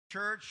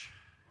Church,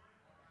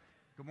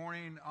 good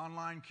morning,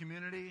 online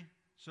community.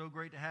 So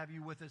great to have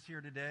you with us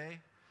here today.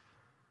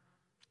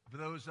 For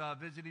those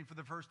visiting for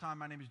the first time,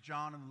 my name is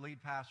John. I'm the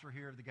lead pastor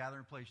here of the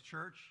Gathering Place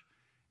Church,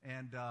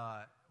 and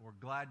we're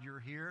glad you're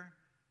here.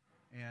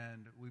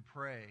 And we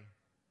pray,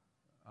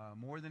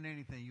 more than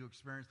anything, you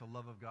experience the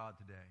love of God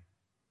today,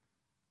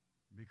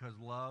 because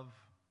love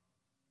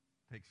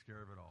takes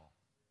care of it all.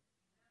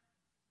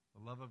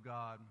 The love of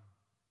God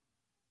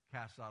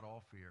casts out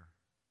all fear.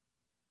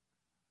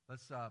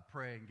 Let's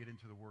pray and get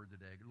into the Word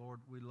today. Lord,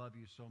 we love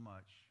you so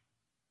much.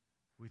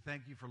 We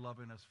thank you for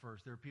loving us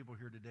first. There are people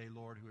here today,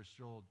 Lord, who are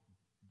still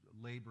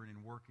laboring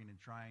and working and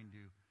trying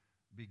to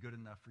be good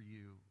enough for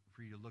you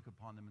to look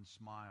upon them and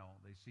smile.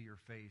 They see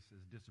your face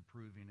as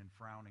disapproving and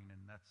frowning,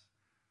 and that's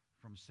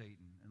from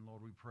Satan. And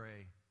Lord, we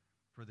pray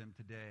for them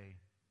today.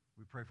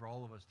 We pray for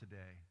all of us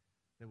today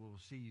that we will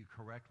see you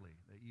correctly,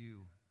 that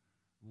you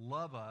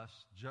love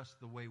us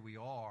just the way we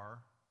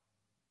are,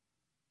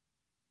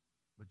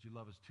 but you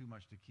love us too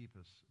much to keep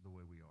us the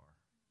way we are.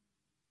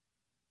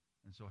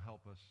 And so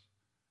help us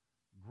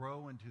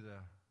grow into the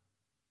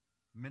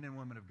men and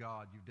women of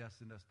God you've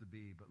destined us to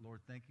be. But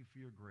Lord, thank you for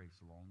your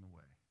grace along the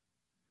way.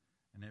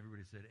 And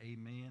everybody said,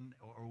 amen,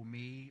 or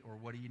me, or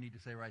what do you need to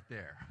say right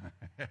there?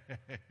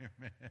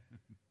 Amen.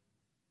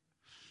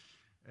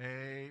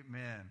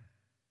 Amen.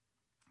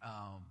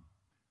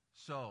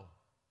 So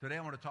today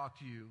I want to talk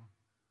to you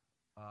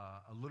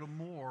a little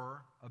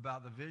more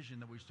about the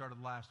vision that we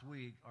started last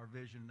week. Our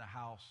vision, the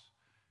house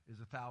is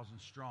 1,000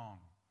 strong.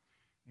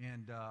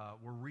 And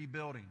we're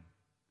rebuilding.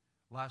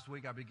 Last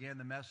week I began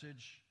the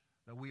message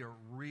that we are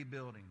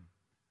rebuilding.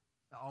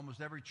 Almost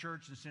every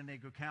church in San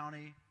Diego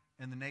County,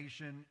 in the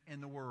nation,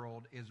 in the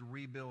world is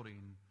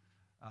rebuilding.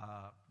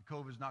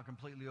 COVID is not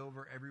completely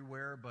over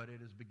everywhere, but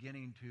it is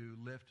beginning to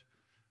lift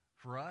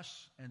for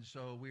us. And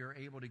so we are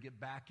able to get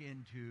back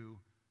into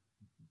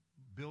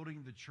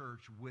building the church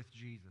with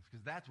Jesus,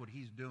 because that's what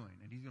he's doing.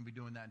 And he's going to be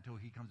doing that until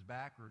he comes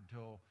back or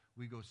until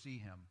we go see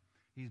him.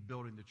 He's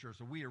building the church.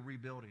 So we are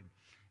rebuilding.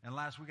 And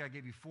last week I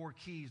gave you 4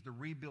 keys to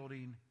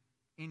rebuilding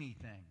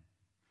anything.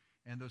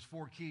 And those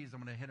 4 keys,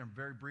 I'm going to hit them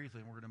very briefly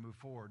and we're going to move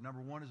forward.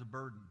 Number 1 is a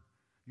burden.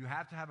 You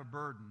have to have a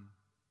burden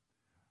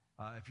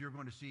if you're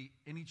going to see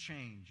any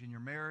change in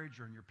your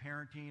marriage or in your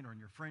parenting or in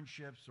your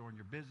friendships or in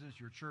your business,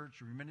 your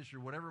church, or your ministry,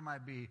 whatever it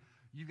might be.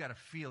 You've got to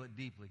feel it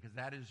deeply, because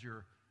that is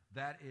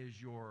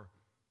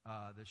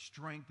the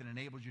strength that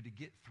enables you to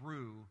get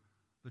through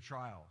the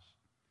trials.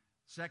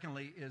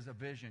 Secondly is a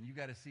vision. You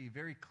got to see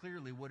very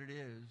clearly what it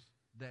is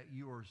that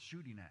you are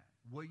shooting at,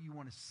 what you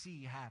want to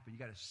see happen. You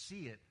got to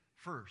see it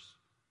first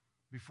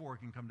before it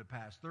can come to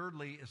pass.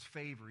 Thirdly is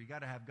favor. You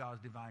got to have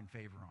God's divine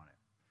favor on it,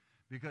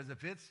 because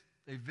if it's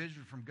a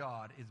vision from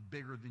God, it's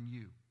bigger than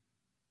you.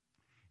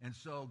 And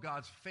so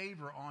God's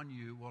favor on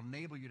you will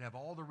enable you to have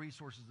all the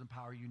resources and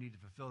power you need to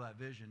fulfill that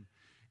vision.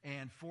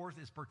 And fourth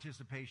is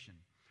participation.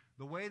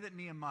 The way that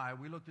Nehemiah,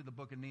 we looked at the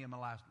book of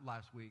Nehemiah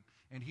last week,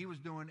 and he was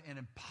doing an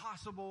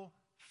impossible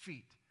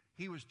feat.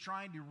 He was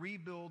trying to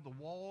rebuild the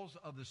walls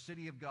of the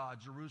city of God,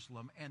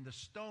 Jerusalem, and the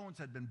stones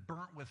had been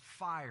burnt with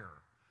fire.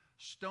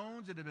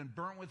 Stones that had been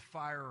burnt with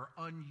fire are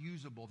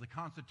unusable. The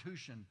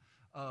constitution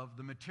of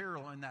the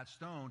material in that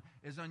stone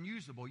is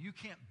unusable. You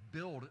can't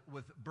build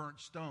with burnt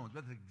stones.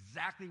 That's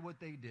exactly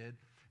what they did.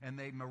 And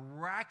they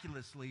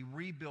miraculously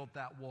rebuilt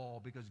that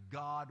wall because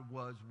God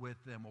was with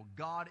them. Well,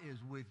 God is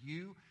with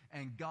you,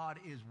 and God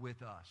is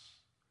with us.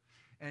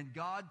 And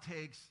God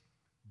takes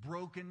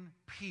broken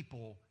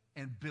people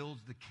and builds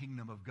the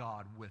kingdom of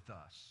God with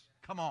us.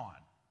 Come on.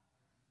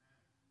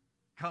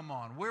 Come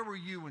on. Where were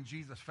you when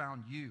Jesus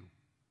found you?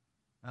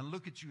 And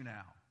look at you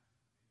now.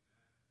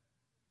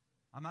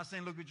 I'm not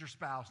saying look at your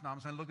spouse. No, I'm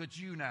saying look at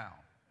you now.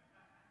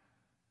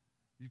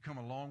 You've come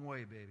a long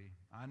way, baby.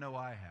 I know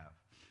I have.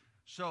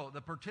 So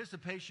the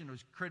participation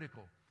was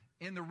critical.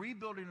 In the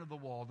rebuilding of the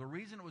wall, the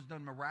reason it was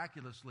done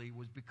miraculously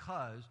was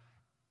because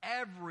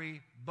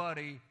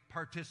everybody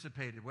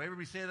participated. Will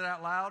everybody say that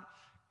out loud?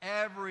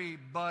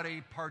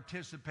 Everybody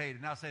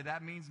participated. Now say,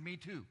 that means me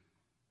too.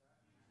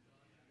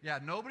 Yeah,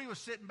 nobody was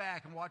sitting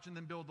back and watching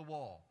them build the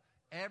wall.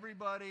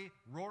 Everybody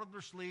rolled up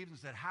their sleeves and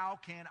said, how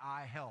can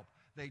I help?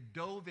 They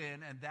dove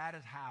in, and that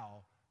is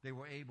how they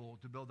were able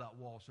to build that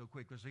wall so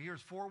quickly. So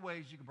here's 4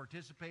 ways you can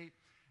participate.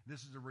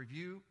 This is a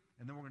review,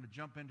 and then we're going to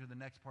jump into the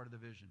next part of the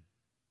vision.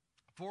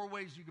 4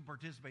 ways you can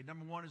participate.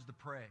 Number 1 is to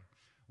pray.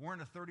 We're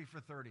in a 30 for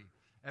 30.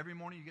 Every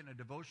morning you're getting a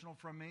devotional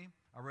from me.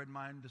 I read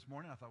mine this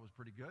morning. I thought it was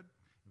pretty good.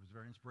 It was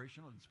very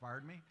inspirational. It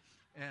inspired me.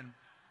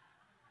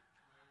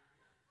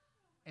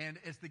 And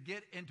it's to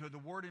get into the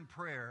Word in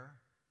prayer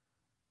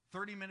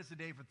 30 minutes a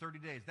day for 30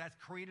 days. That's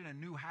creating a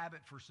new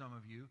habit for some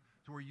of you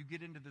to where you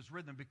get into this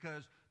rhythm,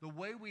 because the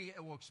way we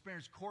will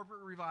experience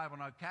corporate revival,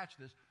 and I'll catch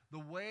this, the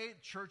way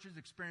churches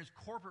experience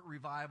corporate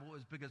revival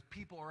is because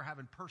people are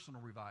having personal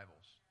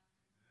revivals.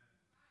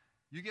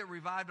 You get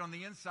revived on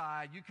the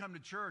inside. You come to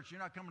church.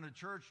 You're not coming to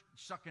church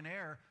sucking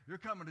air. You're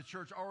coming to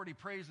church already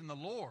praising the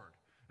Lord.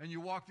 And you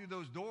walk through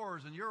those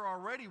doors and you're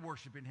already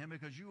worshiping him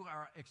because you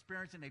are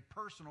experiencing a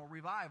personal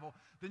revival.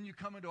 Then you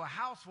come into a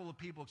house full of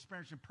people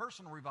experiencing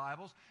personal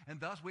revivals, and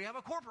thus we have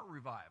a corporate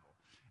revival.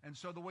 And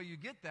so the way you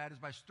get that is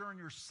by stirring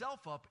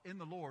yourself up in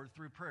the Lord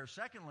through prayer.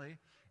 Secondly,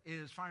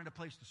 is finding a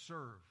place to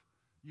serve.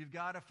 You've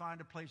got to find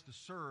a place to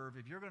serve.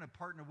 If you're going to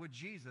partner with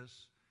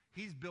Jesus,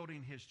 he's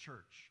building his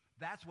church.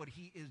 That's what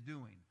he is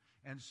doing.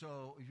 And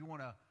so if you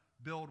want to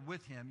build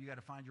with him, you got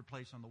to find your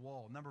place on the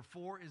wall. Number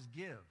 4 is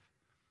give.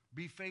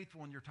 Be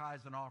faithful in your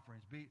tithes and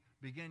offerings.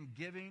 Begin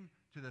giving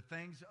to the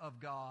things of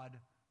God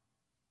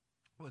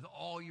with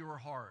all your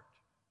heart.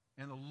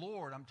 And the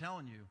Lord, I'm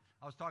telling you,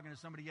 I was talking to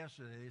somebody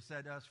yesterday. They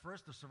said, for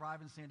us to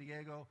survive in San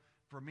Diego,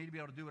 for me to be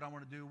able to do what I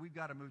want to do, we've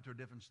got to move to a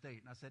different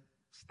state. And I said,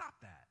 stop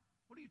that.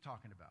 What are you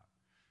talking about?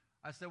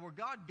 I said, where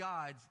God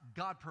guides,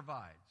 God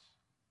provides.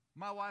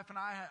 My wife and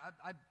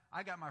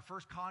I got my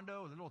first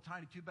condo, a little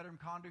tiny 2-bedroom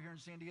condo here in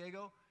San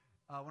Diego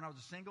when I was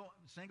single,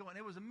 and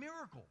it was a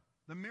miracle.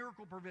 The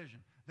miracle provision.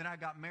 Then I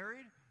got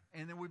married,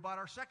 and then we bought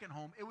our second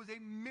home. It was a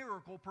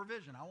miracle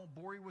provision. I won't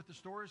bore you with the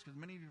stories because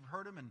many of you have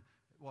heard them. And,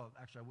 well,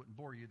 actually, I wouldn't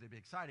bore you. They'd be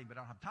exciting, but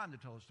I don't have time to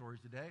tell the stories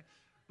today.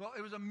 Well,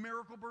 it was a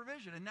miracle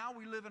provision. And now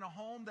we live in a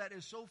home that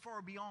is so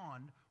far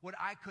beyond what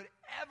I could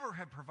ever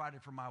have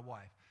provided for my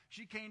wife.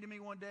 She came to me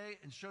one day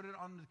and showed it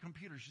on the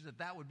computer. She said,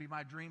 that would be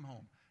my dream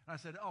home. And I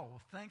said, oh,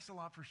 well, thanks a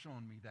lot for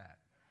showing me that.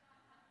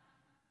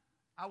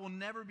 I will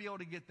never be able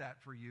to get that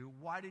for you.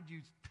 Why did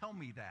you tell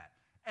me that?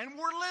 And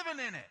we're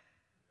living in it.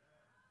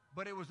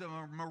 But it was a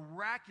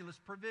miraculous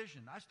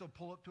provision. I still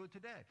pull up to it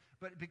today.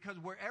 But because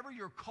wherever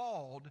you're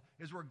called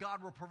is where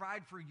God will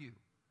provide for you.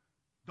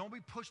 Don't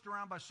be pushed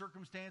around by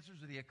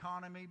circumstances or the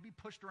economy. Be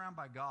pushed around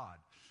by God.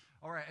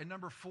 All right, and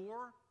number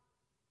 4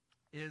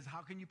 is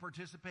how can you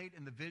participate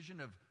in the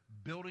vision of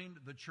building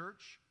the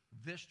church,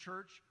 this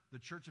church, the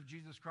Church of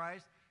Jesus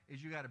Christ,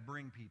 is you got to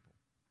bring people.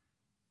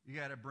 You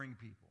got to bring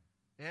people.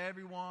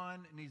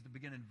 Everyone needs to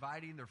begin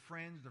inviting their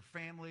friends, their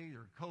family,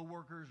 their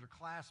coworkers, their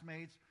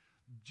classmates.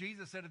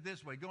 Jesus said it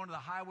this way, go into the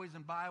highways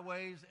and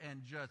byways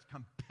and just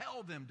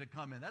compel them to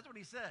come in. That's what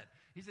he said.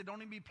 He said, don't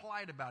even be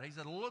polite about it. He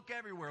said, look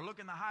everywhere. Look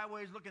in the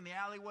highways, look in the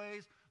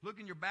alleyways, look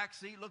in your back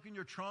seat, look in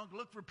your trunk,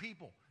 look for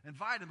people.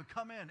 Invite them to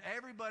come in.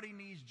 Everybody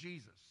needs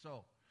Jesus.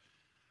 So,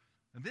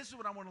 and this is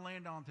what I want to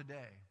land on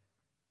today,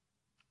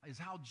 is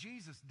how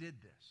Jesus did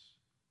this.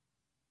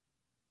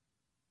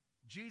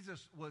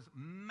 Jesus was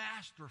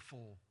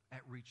masterful at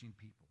reaching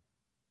people.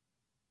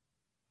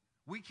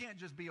 We can't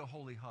just be a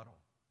holy huddle.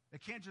 It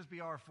can't just be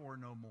our four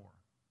no more.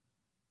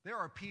 There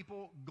are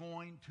people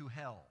going to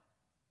hell.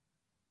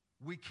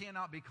 We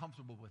cannot be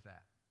comfortable with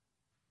that.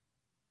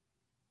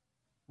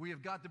 We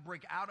have got to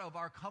break out of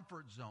our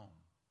comfort zone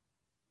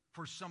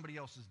for somebody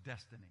else's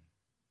destiny.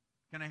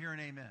 Can I hear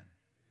an amen? Amen.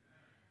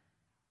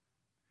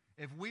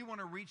 If we want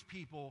to reach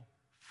people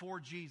for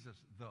Jesus,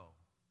 though,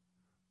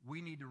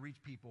 we need to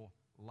reach people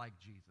like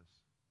Jesus.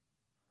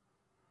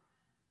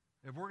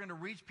 If we're going to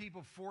reach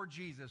people for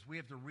Jesus, we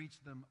have to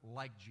reach them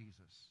like Jesus.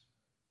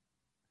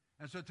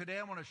 And so today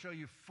I want to show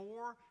you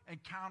 4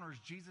 encounters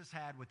Jesus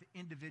had with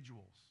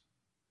individuals.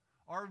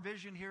 Our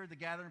vision here at the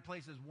gathering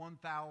place is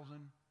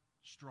 1,000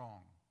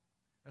 strong.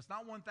 It's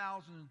not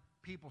 1,000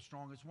 people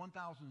strong, it's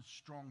 1,000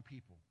 strong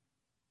people.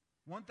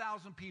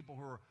 1,000 people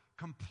who are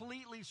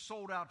completely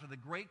sold out to the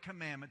great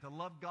commandment to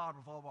love God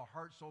with all of our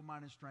heart, soul,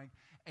 mind, and strength,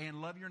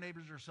 and love your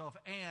neighbors yourself,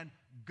 and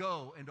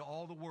go into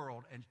all the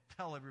world and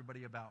tell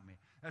everybody about me.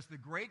 That's the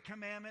great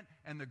commandment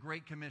and the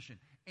great commission.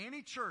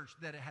 Any church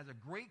that has a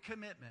great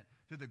commitment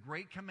to the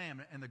great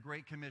commandment and the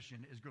great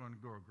commission is going to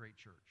grow a great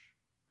church.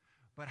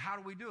 But how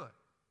do we do it?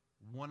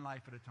 One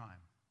life at a time.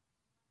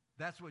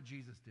 That's what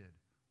Jesus did.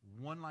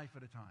 One life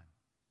at a time.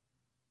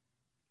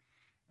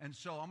 And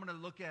so I'm going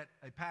to look at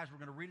a passage.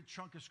 We're going to read a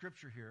chunk of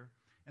scripture here.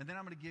 And then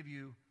I'm going to give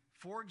you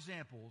 4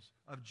 examples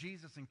of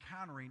Jesus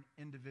encountering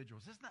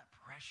individuals. Isn't that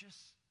precious?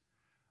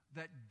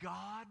 That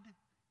God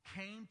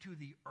came to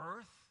the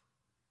earth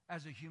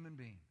as a human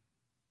being.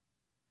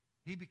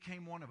 He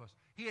became one of us.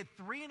 He had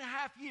 3.5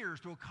 years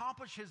to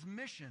accomplish his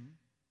mission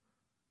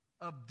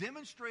of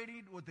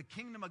demonstrating what the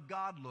kingdom of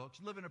God looks,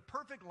 living a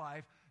perfect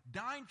life,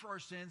 dying for our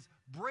sins,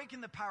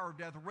 breaking the power of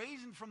death,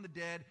 raising from the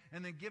dead,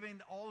 and then giving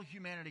all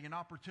humanity an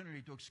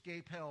opportunity to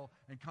escape hell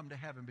and come to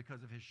heaven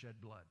because of his shed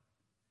blood.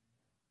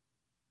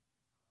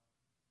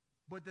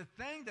 But the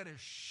thing that is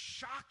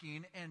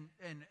shocking and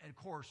of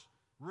course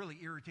really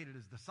irritated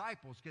his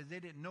disciples because they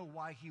didn't know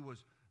why he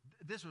was.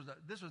 This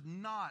was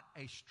not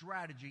a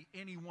strategy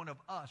any one of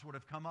us would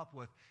have come up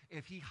with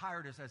if he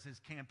hired us as his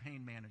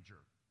campaign manager.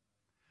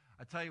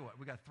 I tell you what,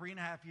 we got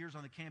 3.5 years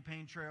on the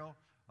campaign trail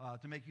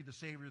to make you the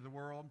savior of the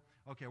world.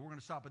 Okay, we're going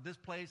to stop at this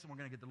place and we're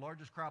going to get the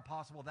largest crowd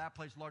possible, that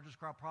place, largest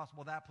crowd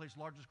possible, that place,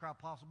 largest crowd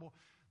possible.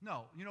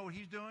 No, you know what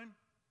he's doing?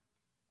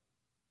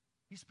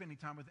 He's spending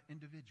time with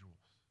individuals.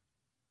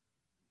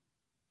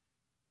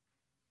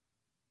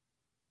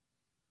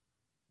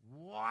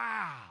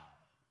 Wow.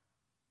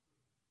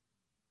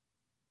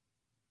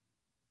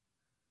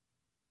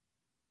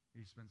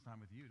 He spends time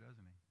with you,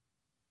 doesn't he?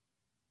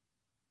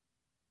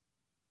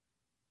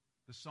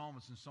 The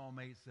psalmist in Psalm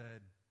 8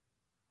 said,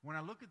 when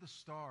I look at the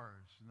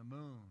stars and the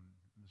moon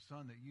and the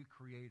sun that you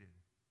created,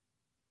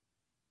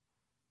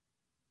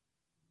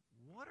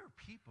 what are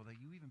people that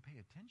you even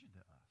pay attention to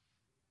us?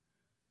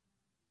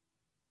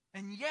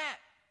 And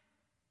yet,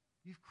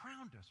 you've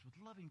crowned us with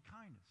loving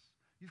kindness.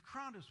 You've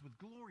crowned us with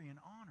glory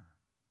and honor.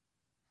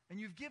 And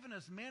you've given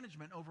us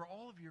management over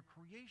all of your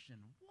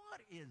creation. What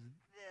is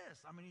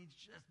this? I mean, he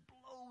just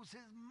blows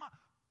his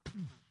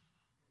mind.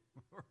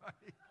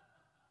 Right?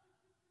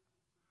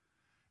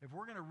 If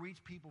we're going to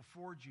reach people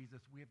for Jesus,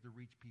 we have to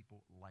reach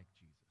people like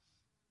Jesus.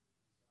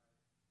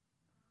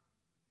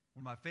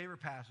 One of my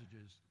favorite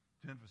passages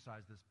to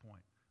emphasize this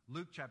point.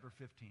 Luke chapter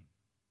 15,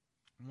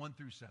 1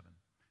 through 7.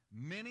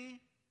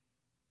 Many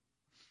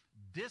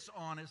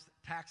dishonest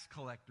tax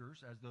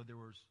collectors, as though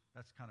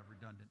that's kind of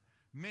redundant.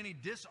 Many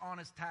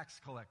dishonest tax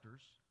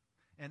collectors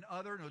and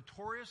other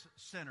notorious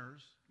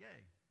sinners,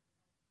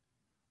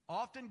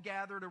 often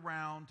gathered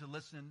around to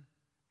listen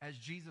as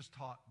Jesus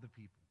taught the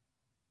people.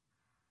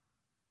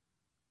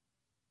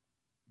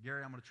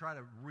 Gary, I'm going to try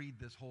to read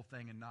this whole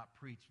thing and not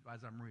preach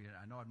as I'm reading it.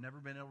 I know I've never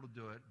been able to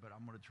do it, but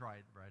I'm going to try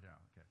it right now.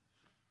 Okay.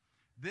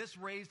 This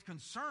raised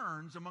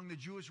concerns among the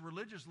Jewish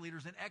religious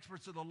leaders and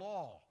experts of the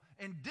law.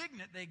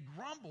 Indignant, they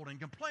grumbled and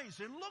complained,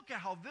 saying, look at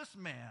how this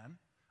man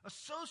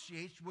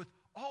associates with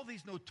all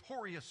these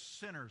notorious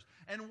sinners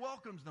and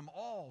welcomes them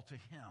all to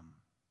him.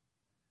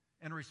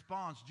 In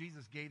response,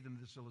 Jesus gave them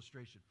this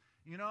illustration.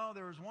 You know,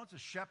 there was once a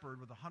shepherd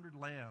with 100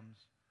 lambs,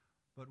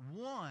 but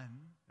one,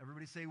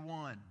 everybody say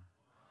one.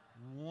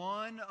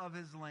 One of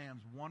his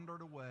lambs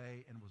wandered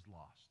away and was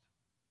lost.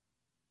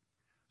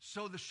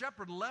 So the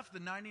shepherd left the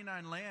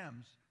 99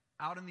 lambs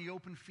out in the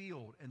open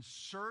field and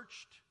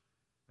searched.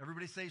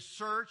 Everybody say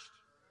searched.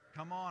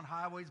 Come on,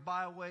 highways,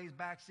 byways,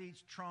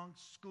 backseats,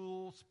 trunks,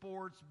 school,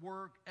 sports,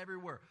 work,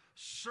 everywhere.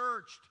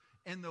 Searched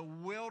in the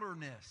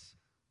wilderness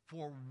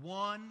for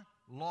one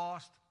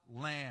lost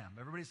lamb.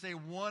 Everybody say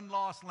one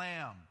lost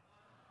lamb.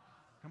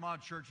 Come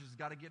on, church, it's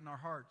got to get in our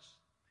hearts.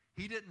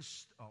 I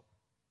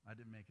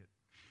didn't make it.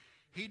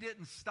 He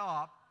didn't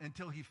stop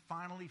until he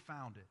finally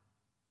found it.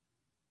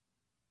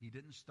 He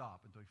didn't stop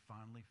until he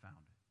finally found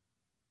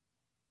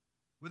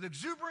it. With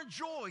exuberant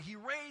joy, he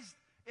raised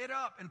it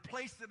up and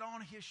placed it on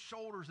his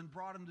shoulders and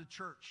brought him to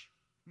church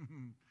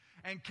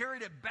and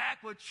carried it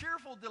back with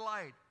cheerful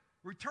delight.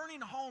 Returning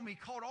home, he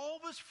called all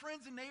of his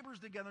friends and neighbors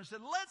together and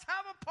said, let's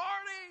have a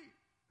party.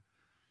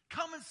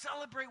 Come and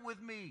celebrate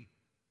with me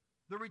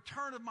the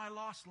return of my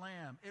lost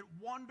lamb. It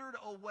wandered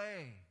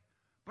away,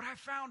 but I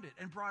found it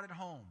and brought it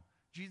home.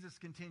 Jesus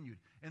continued,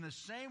 in the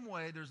same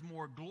way, there's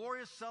more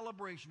glorious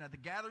celebration at the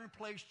Gathering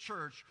Place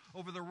Church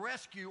over the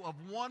rescue of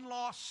one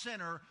lost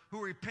sinner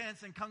who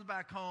repents and comes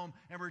back home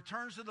and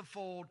returns to the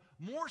fold,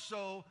 more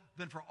so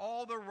than for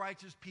all the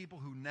righteous people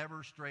who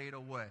never strayed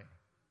away.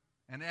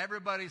 And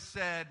everybody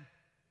said,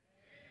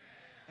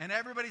 amen. And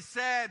everybody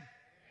said,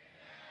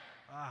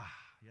 amen.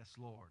 Yes,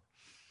 Lord.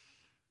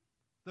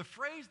 The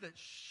phrase that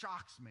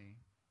shocks me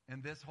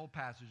in this whole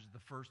passage is the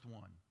first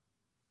one.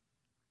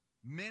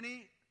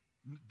 Many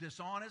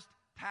dishonest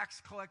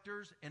tax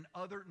collectors and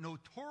other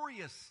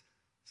notorious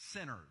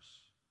sinners.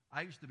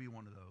 I used to be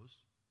one of those.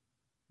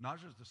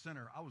 Not just a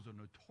sinner, I was a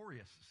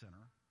notorious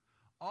sinner.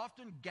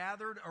 Often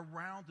gathered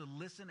around to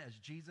listen as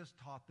Jesus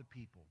taught the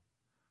people.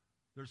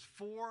 There's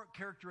 4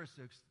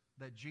 characteristics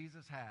that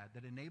Jesus had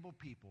that enabled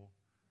people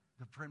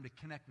for him to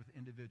connect with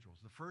individuals.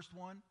 The first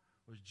one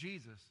was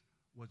Jesus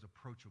was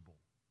approachable.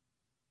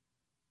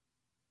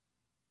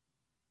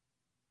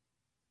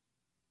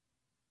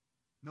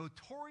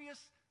 Notorious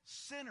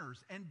sinners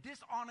and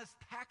dishonest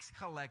tax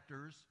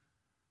collectors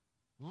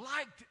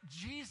liked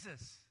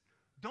Jesus.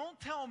 Don't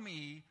tell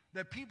me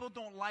that people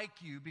don't like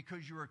you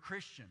because you're a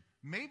Christian.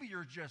 Maybe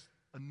you're just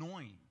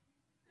annoying.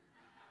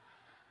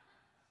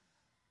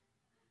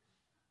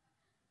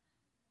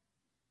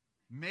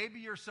 Maybe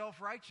you're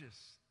self-righteous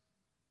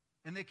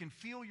and they can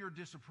feel your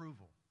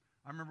disapproval.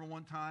 I remember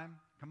one time,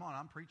 come on,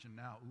 I'm preaching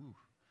now. Ooh.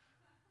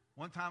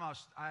 One time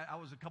I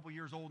was a couple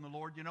years old in the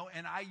Lord,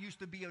 and I used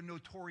to be a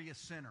notorious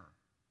sinner.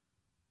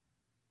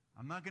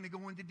 I'm not going to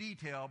go into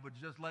detail, but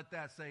just let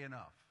that say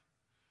enough.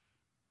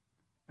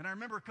 And I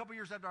remember a couple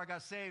years after I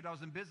got saved, I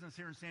was in business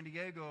here in San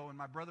Diego, and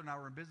my brother and I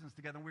were in business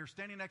together, and we were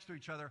standing next to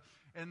each other,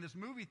 and this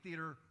movie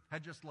theater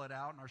had just let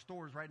out, and our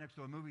store was right next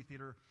to a movie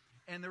theater,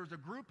 and there was a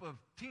group of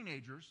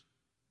teenagers,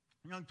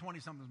 young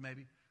 20-somethings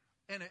maybe,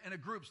 and a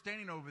group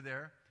standing over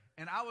there,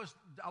 and I was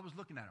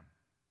looking at them.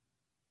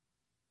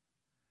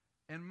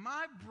 And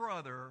my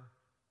brother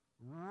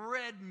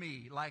read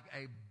me like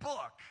a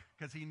book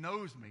because he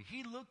knows me.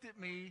 He looked at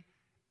me,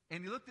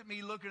 and he looked at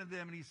me looking at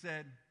them, and he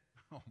said,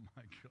 oh,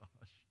 my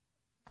gosh.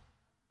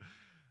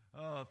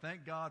 Oh,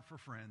 thank God for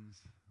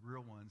friends,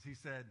 real ones. He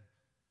said,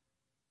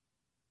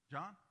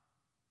 John,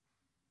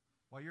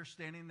 while you're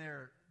standing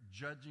there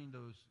judging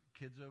those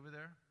kids over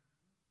there,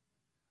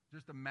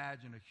 just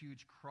imagine a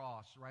huge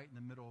cross right in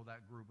the middle of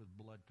that group with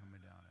blood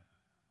coming down it.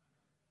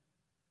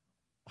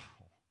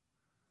 Oh.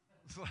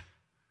 It's like,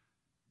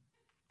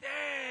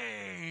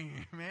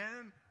 dang,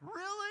 man.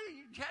 Really?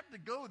 You had to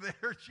go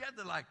there. She had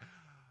to like,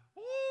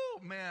 oh,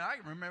 man, I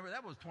remember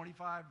that was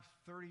 25,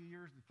 30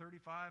 years,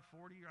 35,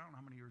 40, I don't know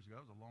how many years ago.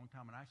 It was a long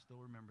time, and I still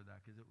remember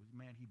that because it was,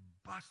 man, he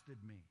busted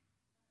me.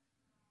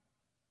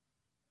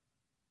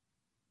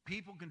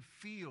 People can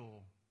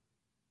feel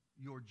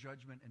your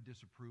judgment and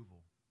disapproval.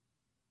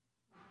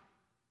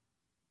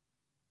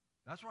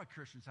 That's why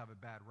Christians have a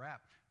bad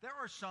rap. There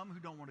are some who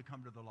don't want to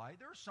come to the light.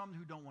 There are some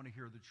who don't want to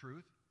hear the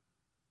truth.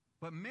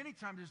 But many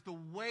times it's the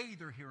way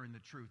they're hearing the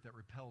truth that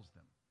repels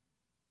them.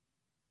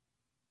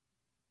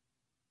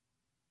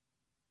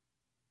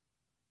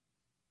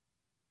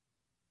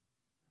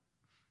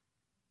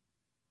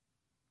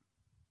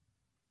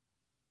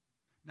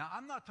 Now,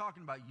 I'm not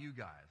talking about you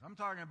guys. I'm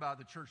talking about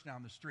the church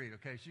down the street,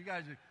 okay? So you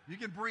guys, you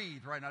can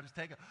breathe right now. Just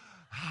take a,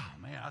 oh,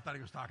 man, I thought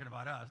he was talking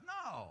about us.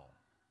 No,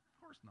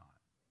 of course not.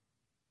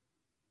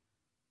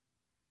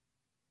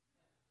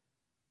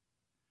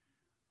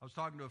 I was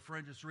talking to a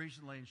friend just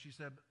recently, and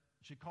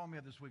she called me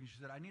up this week, and she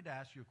said, I need to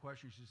ask you a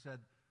question. She said,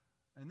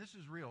 and this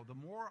is real, the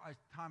more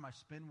time I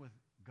spend with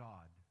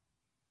God,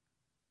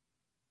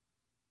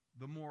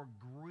 the more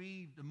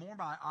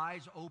my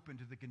eyes open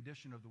to the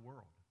condition of the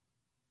world.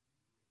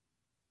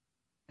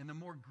 And the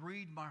more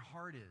grieved my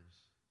heart is.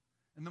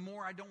 And the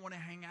more I don't want to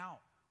hang out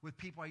with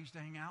people I used to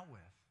hang out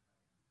with.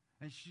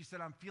 And she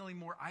said, I'm feeling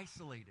more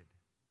isolated.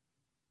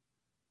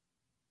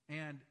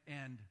 And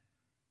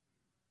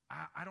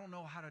I don't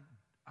know how to,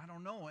 I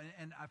don't know.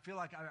 And I feel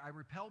like I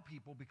repel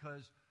people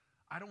because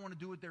I don't want to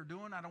do what they're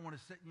doing. I don't want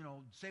to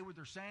say what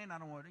they're saying. I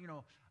don't want, and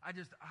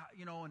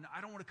I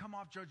don't want to come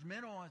off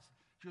judgmental.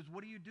 She goes,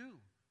 what do you do?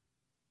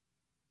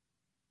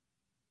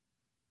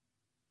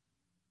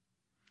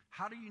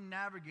 How do you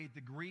navigate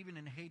the grieving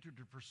and hatred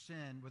for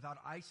sin without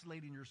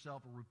isolating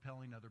yourself or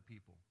repelling other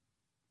people?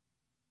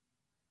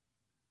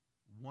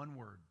 One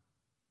word.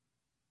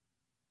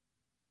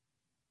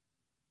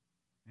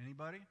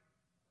 Anybody?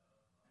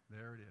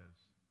 There it is.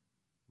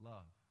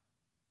 Love.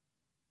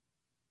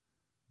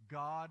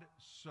 God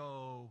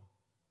so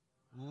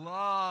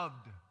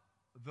loved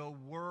the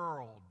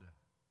world.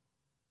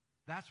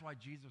 That's why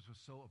Jesus was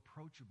so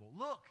approachable.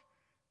 Look,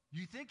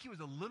 you think he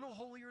was a little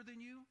holier than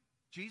you?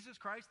 Jesus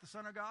Christ, the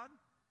Son of God?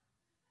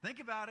 Think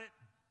about it.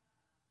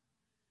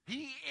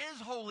 He is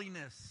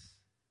holiness.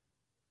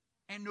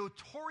 And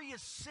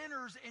notorious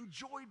sinners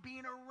enjoy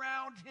being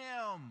around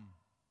him.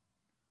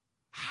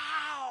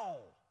 How?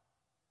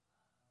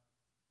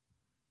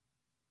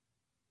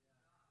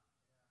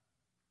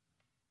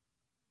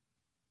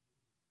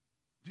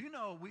 Do you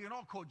know, we can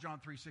all quote John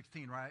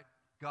 3:16, right?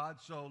 God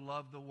so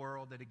loved the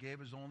world that he gave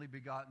his only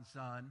begotten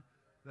Son,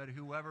 that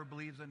whoever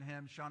believes in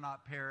him shall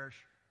not perish,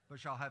 but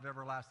shall have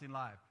everlasting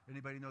life.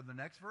 Anybody know the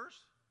next verse?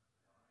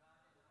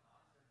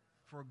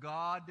 For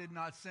God did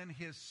not send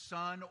his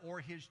Son or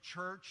his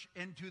church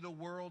into the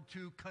world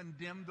to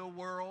condemn the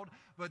world,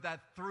 but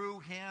that through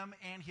him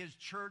and his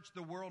church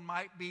the world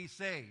might be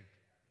saved.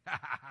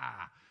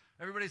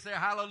 Everybody say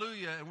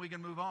hallelujah, and we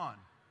can move on.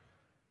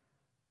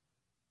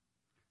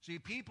 See,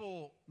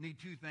 people need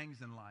two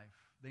things in life.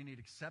 They need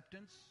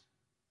acceptance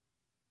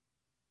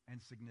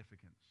and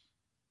significance.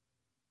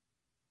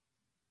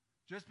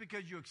 Just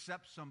because you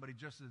accept somebody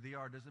just as they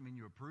are doesn't mean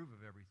you approve of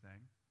everything.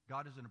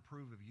 God doesn't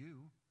approve of you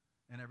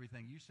and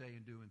everything you say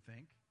and do and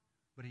think,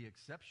 but he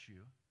accepts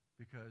you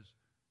because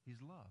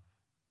he's love.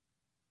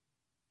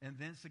 And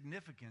then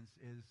significance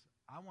is,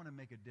 I want to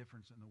make a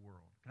difference in the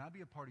world. Can I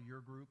be a part of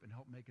your group and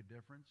help make a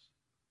difference?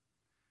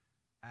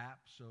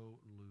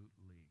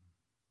 Absolutely.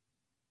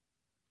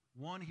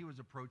 One, he was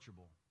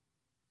approachable.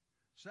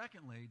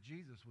 Secondly,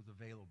 Jesus was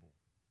available.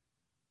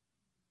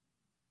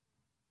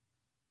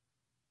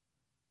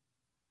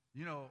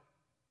 You know,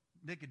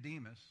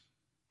 Nicodemus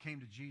came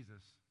to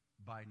Jesus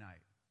by night.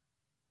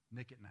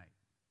 Nick at night.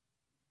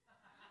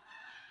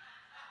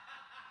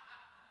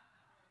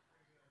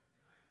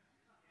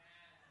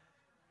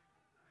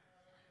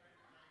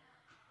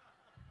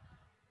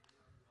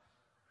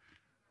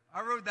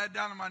 I wrote that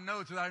down in my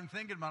notes without even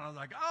thinking about it. I was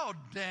like, oh,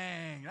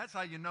 dang. That's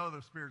how you know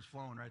the Spirit's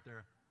flowing right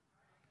there.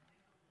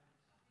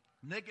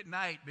 Nick at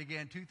night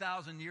began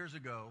 2,000 years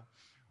ago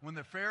when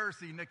the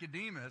Pharisee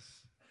Nicodemus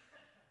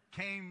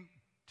came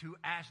to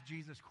ask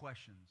Jesus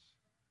questions.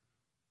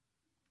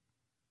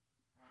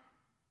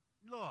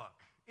 Look,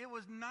 it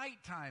was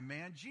nighttime,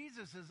 man.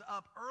 Jesus is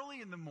up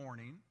early in the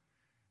morning.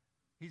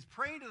 He's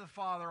praying to the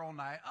Father all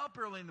night, up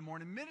early in the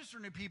morning,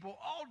 ministering to people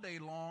all day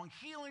long,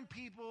 healing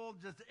people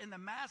just in the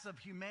mass of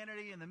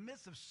humanity, in the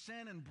midst of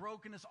sin and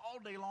brokenness all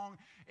day long.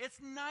 It's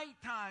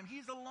nighttime.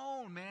 He's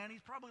alone, man.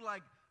 He's probably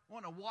like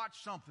wanting to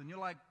watch something. You're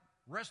like,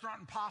 Restaurant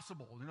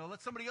Impossible.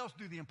 Let somebody else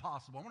do the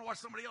impossible. I'm going to watch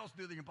somebody else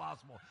do the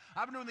impossible.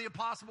 I've been doing the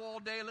impossible all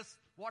day. Let's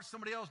watch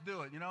somebody else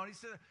do it. And he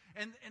said,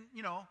 and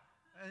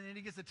then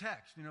he gets a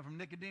text, from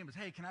Nicodemus.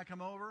 Hey, can I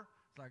come over?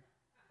 It's like,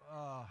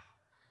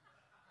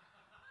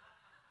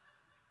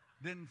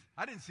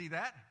 I didn't see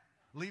that.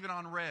 Leave it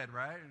on red,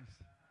 right?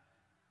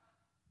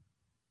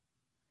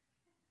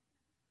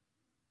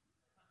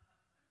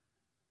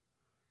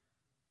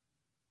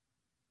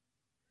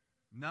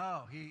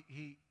 No,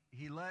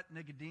 he let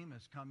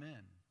Nicodemus come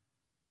in.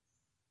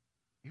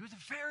 He was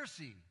a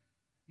Pharisee.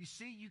 You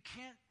see, you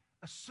can't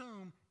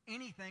assume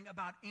anything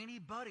about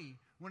anybody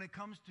when it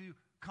comes to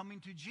coming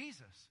to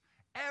Jesus.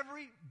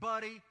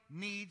 Everybody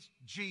needs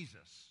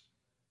Jesus.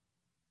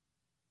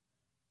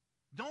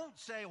 Don't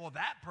say, well,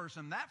 that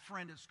person, that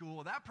friend at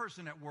school, that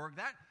person at work,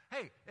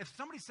 hey, if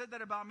somebody said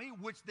that about me,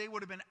 which they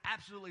would have been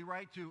absolutely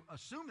right to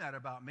assume that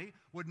about me,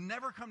 would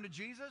never come to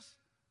Jesus,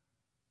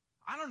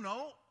 I don't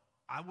know.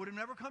 I would have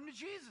never come to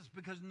Jesus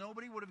because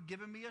nobody would have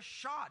given me a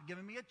shot,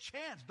 given me a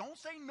chance. Don't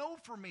say no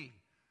for me.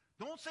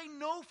 Don't say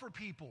no for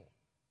people.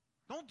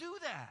 Don't do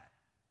that.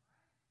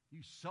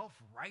 You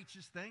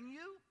self-righteous thing,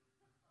 you.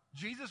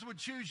 Jesus would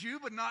choose you,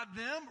 but not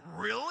them?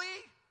 Really?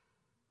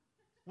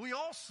 We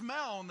all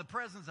smell in the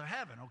presence of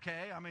heaven,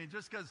 okay? I mean,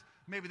 just because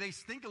maybe they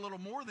stink a little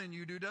more than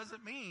you do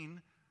doesn't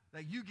mean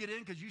that you get in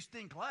because you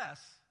stink less.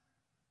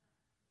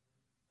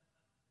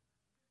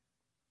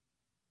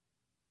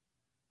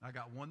 I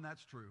got one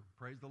that's true.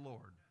 Praise the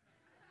Lord.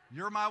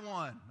 You're my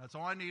one. That's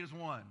all I need is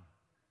one.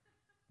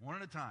 One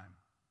at a time.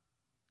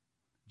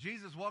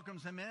 Jesus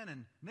welcomes him in,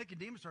 and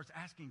Nicodemus starts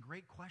asking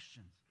great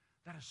questions.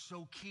 That is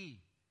so key.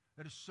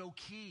 That is so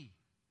key.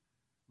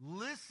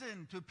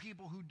 Listen to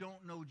people who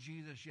don't know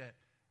Jesus yet.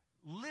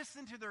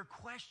 Listen to their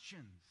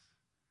questions.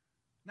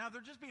 Now, if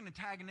they're just being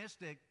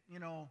antagonistic,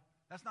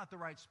 that's not the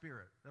right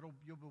spirit.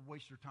 You'll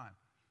waste your time.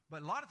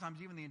 But a lot of times,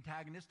 even the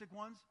antagonistic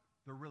ones,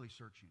 they're really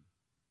searching.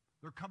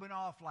 They're coming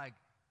off like,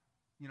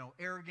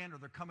 arrogant, or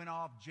they're coming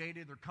off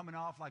jaded. They're coming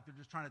off like they're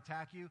just trying to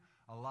attack you.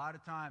 A lot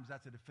of times,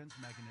 that's a defense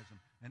mechanism.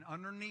 And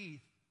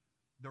underneath,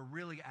 they're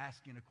really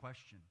asking a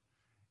question.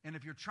 And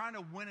if you're trying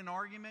to win an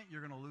argument, you're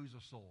going to lose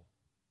a soul.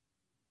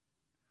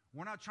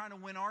 We're not trying to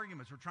win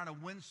arguments. We're trying to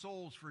win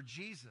souls for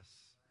Jesus.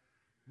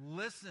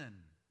 Listen.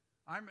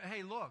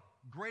 Hey, look,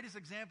 greatest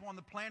example on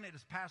the planet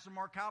is Pastor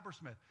Mark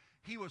Halbersmith.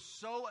 He was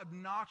so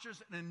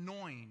obnoxious and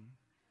annoying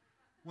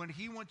when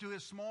he went to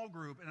his small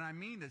group, and I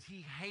mean this,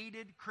 he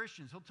hated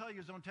Christians. He'll tell you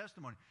his own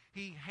testimony.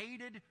 He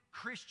hated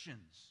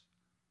Christians.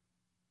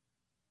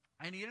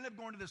 And he ended up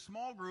going to this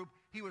small group.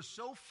 He was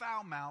so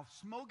foul-mouthed,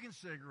 smoking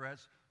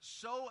cigarettes,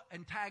 so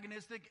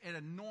antagonistic and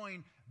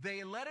annoying,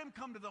 they let him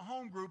come to the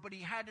home group, but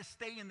he had to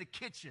stay in the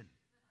kitchen.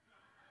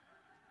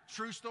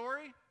 True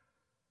story? It was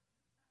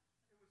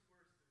worse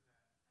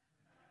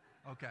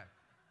than that. Okay.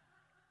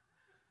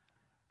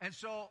 And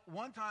so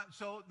one time,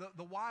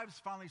 the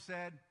wives finally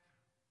said,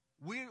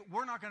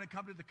 we're not going to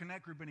come to the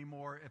Connect group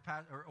anymore if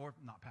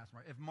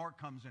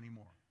Mark comes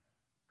anymore,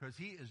 because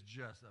he is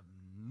just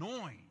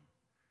annoying.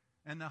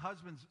 And the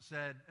husbands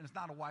said, and it's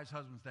not a wise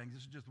husband thing,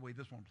 this is just the way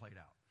this one played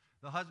out.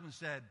 The husband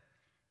said,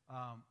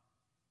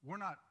 we're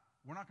not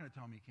going to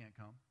tell him he can't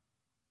come.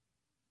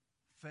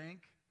 Thank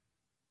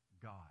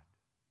God.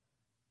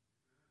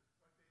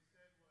 What they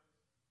said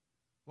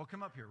was, well,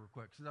 come up here real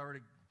quick, because I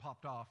already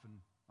popped off, and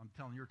I'm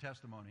telling your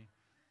testimony.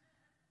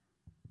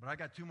 But I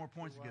got two more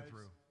points to get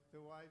through.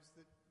 The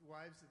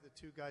wives of the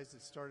two guys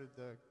that started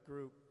the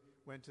group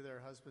went to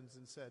their husbands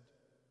and said,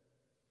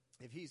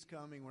 if he's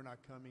coming, we're not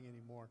coming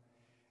anymore.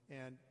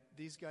 And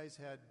these guys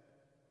had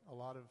a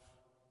lot of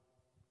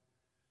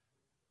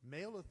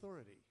male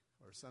authority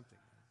or something.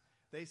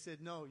 They said,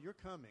 no, you're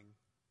coming,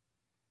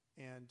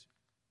 and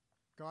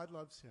God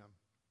loves him,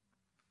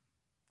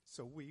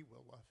 so we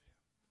will love him.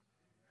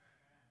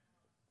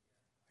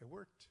 It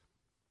worked.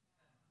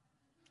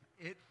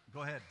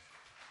 Go ahead.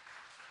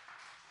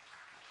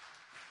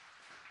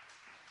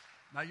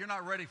 Now, you're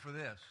not ready for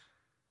this.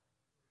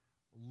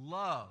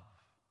 Love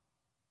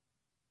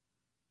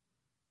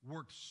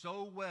works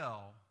so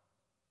well,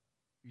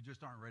 you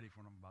just aren't ready for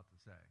what I'm about to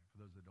say,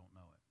 for those that don't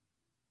know it.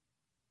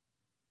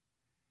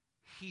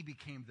 He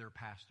became their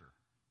pastor.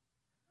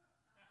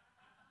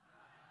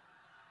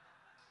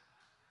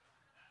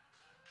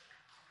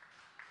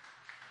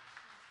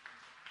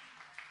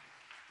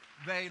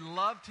 They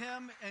loved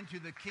him into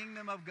the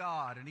kingdom of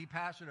God, and he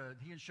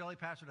and Shelley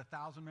pastored a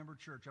 1,000-member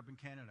church up in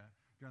Canada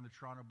during the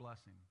Toronto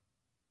Blessing.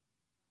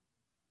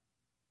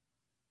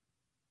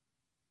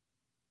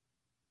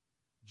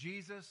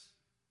 Jesus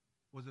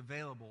was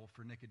available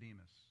for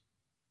Nicodemus.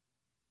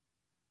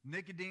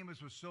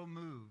 Nicodemus was so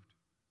moved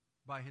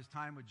by his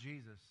time with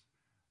Jesus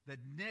that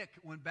Nick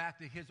went back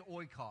to his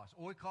oikos.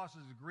 Oikos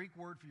is a Greek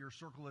word for your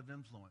circle of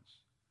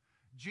influence.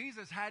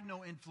 Jesus had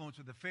no influence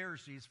with the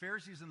Pharisees.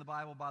 Pharisees in the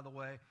Bible, by the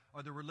way,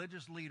 are the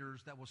religious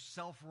leaders that were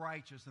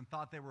self-righteous and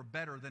thought they were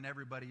better than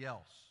everybody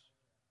else.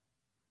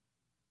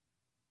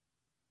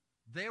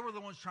 They were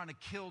the ones trying to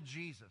kill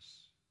Jesus.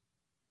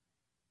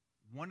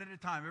 One at a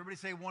time. Everybody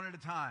say one at a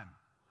time.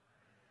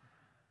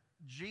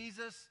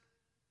 Jesus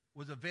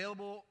was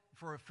available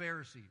for a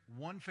Pharisee,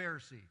 one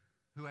Pharisee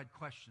who had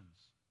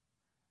questions.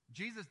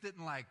 Jesus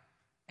didn't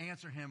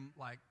answer him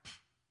like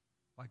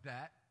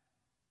that.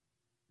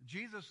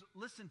 Jesus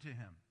listened to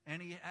him,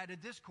 and he had a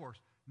discourse.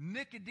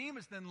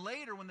 Nicodemus, then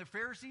later, when the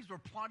Pharisees were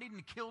plotting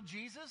to kill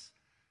Jesus,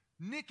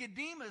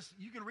 Nicodemus,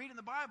 you can read in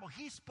the Bible,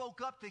 he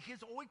spoke up to his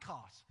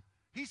oikos.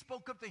 He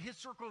spoke up to his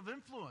circle of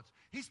influence.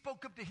 He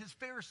spoke up to his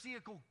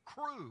Pharisaical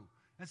crew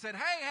and said,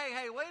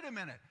 hey, wait a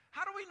minute.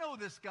 How do we know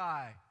this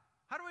guy?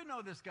 How do we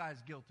know this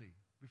guy's guilty?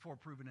 before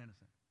proven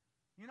innocent.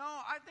 You know,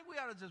 I think we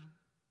ought to just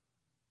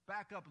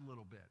back up a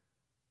little bit.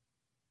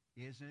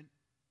 Isn't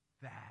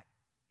that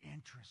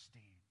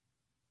interesting?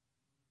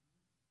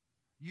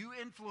 You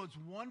influence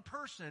one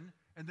person,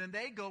 and then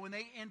they go and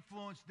they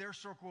influence their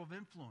circle of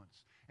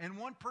influence. And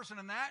one person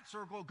in that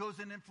circle goes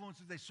and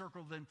influences a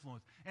circle of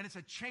influence. And it's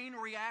a chain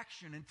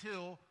reaction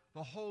until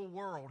the whole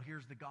world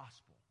hears the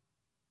gospel.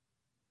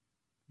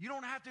 You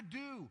don't have to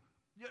do.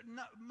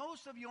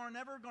 Most of you are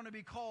never going to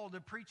be called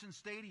to preach in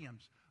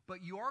stadiums,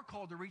 but you are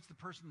called to reach the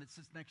person that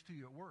sits next to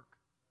you at work.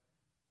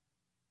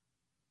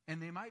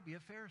 And they might be a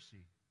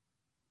Pharisee.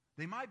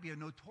 They might be a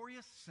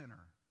notorious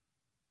sinner.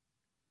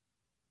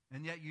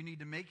 And yet you need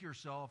to make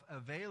yourself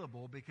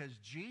available because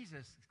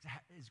Jesus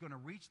is going to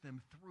reach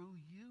them through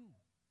you.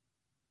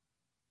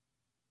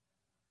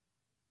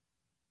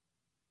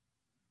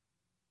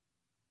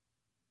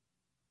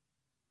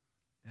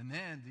 And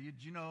then,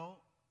 did you know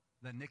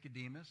that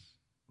Nicodemus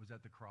was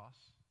at the cross?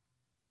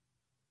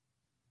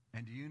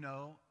 And do you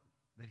know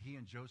that he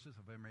and Joseph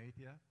of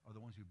Arimathea are the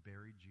ones who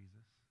buried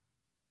Jesus?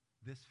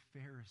 This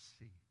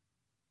Pharisee.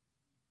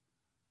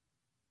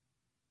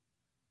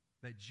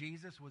 That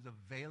Jesus was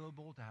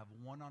available to have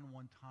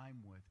one-on-one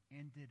time with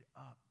ended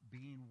up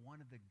being one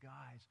of the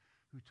guys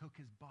who took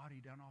his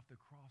body down off the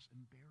cross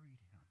and buried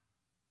him.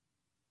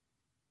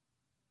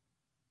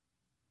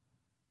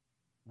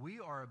 We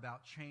are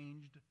about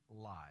changed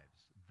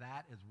lives.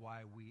 That is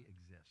why we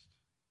exist.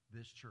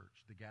 This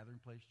church, the Gathering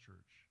Place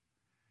Church,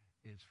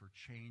 is for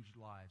changed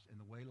lives. And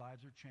the way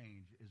lives are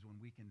changed is when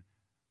we can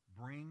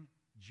bring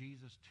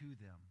Jesus to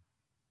them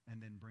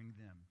and then bring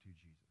them to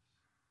Jesus.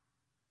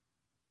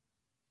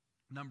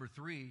 Number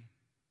 3,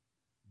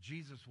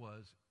 Jesus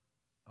was,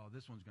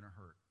 this one's going to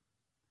hurt.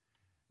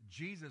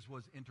 Jesus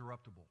was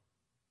interruptible.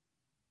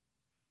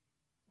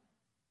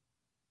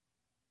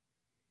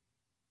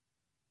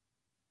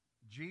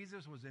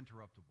 Jesus was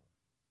interruptible.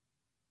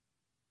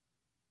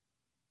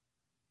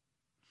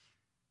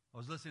 I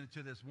was listening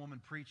to this woman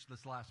preach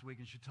this last week,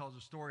 and she tells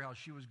a story how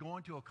she was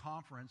going to a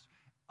conference.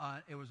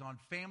 It was on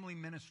family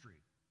ministry,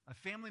 a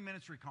family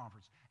ministry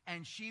conference,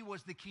 and she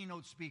was the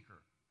keynote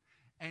speaker.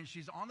 And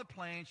she's on the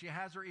plane. She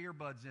has her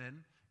earbuds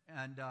in,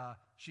 and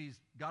she's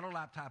got her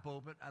laptop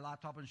open,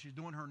 and she's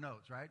doing her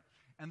notes, right?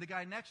 And the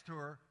guy next to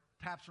her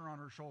taps her on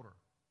her shoulder.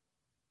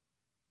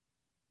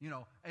 You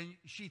know, and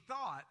she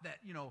thought that,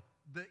 you know,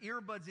 the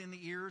earbuds in the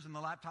ears and the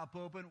laptop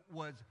open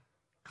was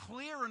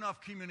clear enough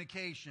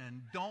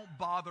communication. Don't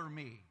bother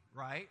me,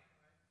 right?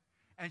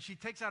 And she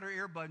takes out her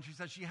earbud, and she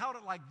says she held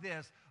it like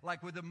this,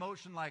 like with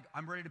emotion, like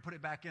I'm ready to put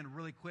it back in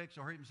really quick,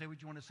 so hurry up and say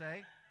what you want to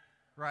say.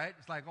 Right?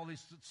 It's like all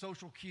these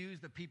social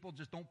cues that people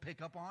just don't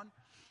pick up on.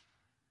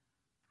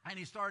 And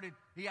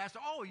he asked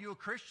her, oh, are you a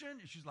Christian?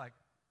 And she's like,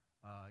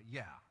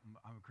 yeah,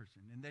 I'm a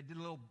Christian. And they did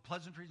a little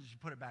pleasantries, and she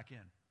put it back in.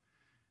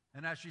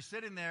 And as she's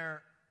sitting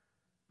there,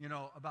 you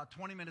know, about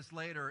 20 minutes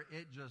later,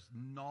 it just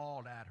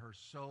gnawed at her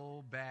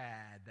so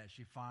bad that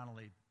she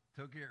finally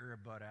took her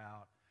earbud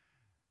out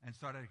and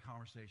started a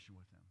conversation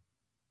with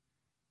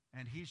him.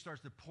 And he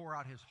starts to pour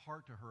out his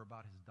heart to her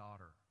about his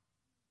daughter.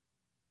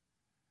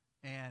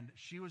 And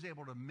she was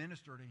able to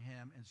minister to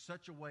him in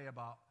such a way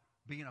about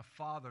being a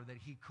father that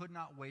he could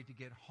not wait to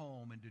get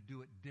home and to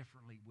do it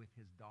differently with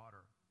his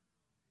daughter.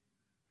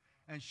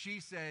 And she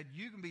said,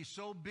 you can be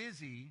so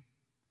busy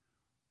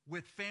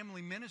with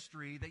family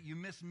ministry that you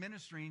miss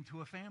ministering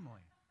to a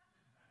family.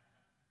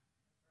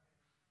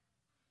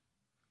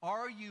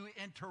 Are you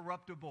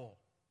interruptible?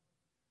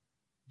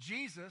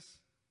 Jesus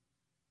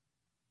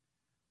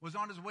was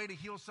on his way to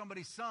heal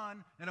somebody's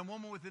son, and a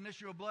woman with an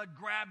issue of blood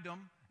grabbed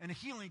him, and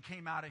healing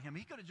came out of him.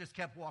 He could have just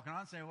kept walking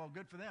on, saying, well,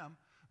 good for them.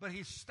 But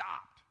he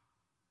stopped,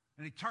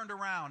 and he turned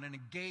around and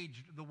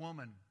engaged the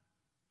woman.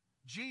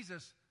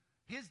 Jesus,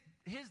 his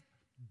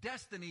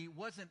destiny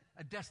wasn't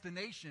a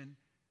destination.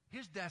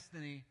 His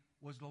destiny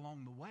was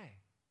along the way,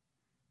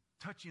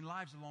 touching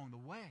lives along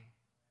the way.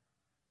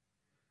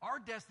 Our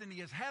destiny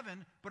is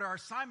heaven, but our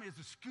assignment is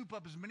to scoop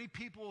up as many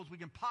people as we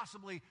can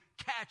possibly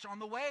catch on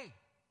the way.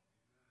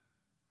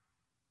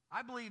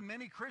 I believe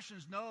many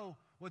Christians know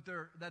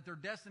that their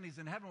destiny is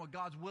in heaven, what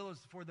God's will is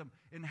for them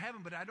in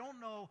heaven, but I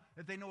don't know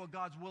if they know what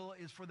God's will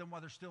is for them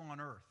while they're still on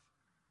earth.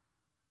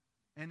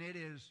 And it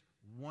is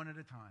one at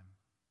a time.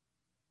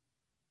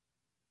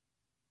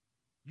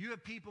 You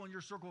have people in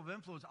your circle of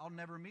influence I'll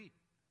never meet.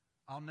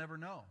 I'll never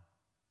know.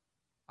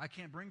 I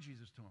can't bring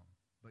Jesus to them,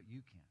 but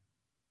you can.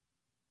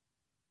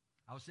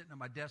 I was sitting at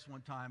my desk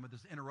one time with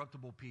this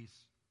interruptible piece,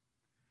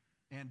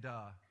 and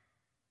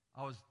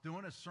I was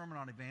doing a sermon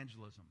on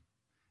evangelism.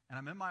 And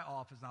I'm in my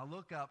office, and I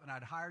look up, and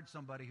I'd hired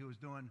somebody who was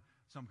doing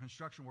some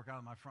construction work out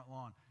on my front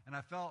lawn. And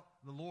I felt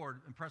the Lord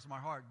impress my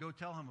heart, go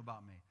tell him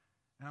about me.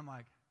 And I'm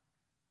like,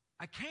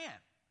 I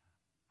can't.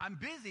 I'm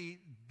busy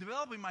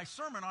developing my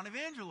sermon on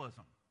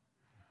evangelism.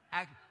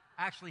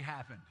 Actually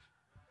happened.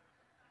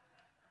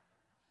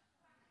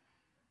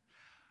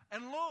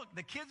 And look,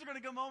 the kids are going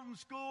to come home from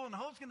school, and the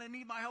host's going to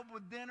need my help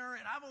with dinner,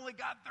 and I've only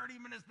got 30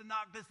 minutes to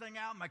knock this thing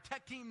out. My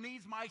tech team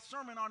needs my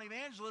sermon on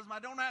evangelism. I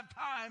don't have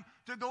time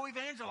to go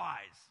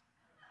evangelize.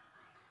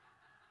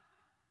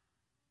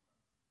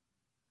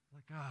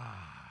 Like,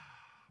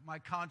 my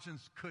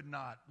conscience could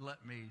not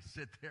let me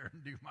sit there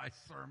and do my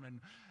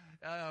sermon.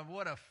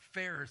 What a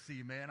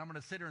Pharisee, man. I'm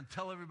going to sit here and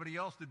tell everybody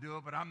else to do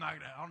it, but I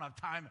don't have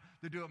time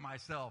to do it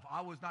myself.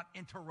 I was not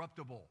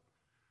interruptible.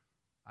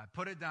 I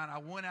put it down. I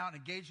went out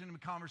and engaged in a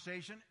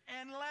conversation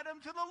and led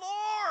him to the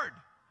Lord.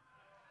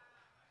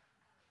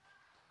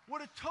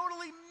 Would have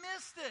totally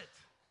missed it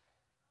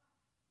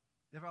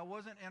if I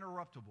wasn't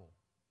interruptible.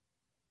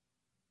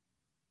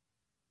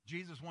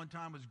 Jesus one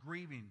time was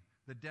grieving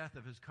the death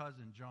of his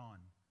cousin John,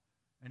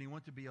 and he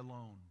went to be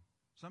alone.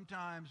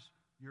 Sometimes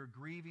you're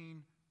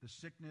grieving the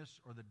sickness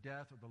or the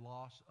death or the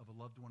loss of a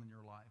loved one in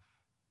your life,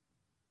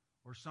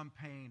 or some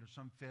pain or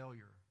some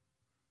failure.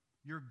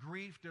 Your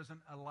grief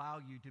doesn't allow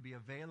you to be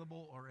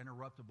available or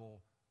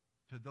interruptible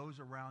to those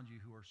around you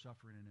who are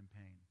suffering and in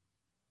pain.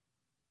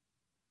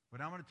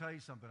 But I'm going to tell you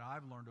something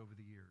I've learned over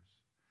the years.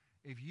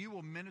 If you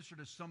will minister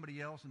to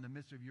somebody else in the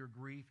midst of your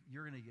grief,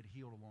 you're going to get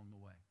healed along the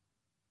way.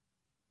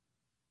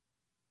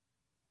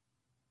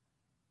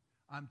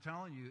 I'm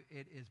telling you,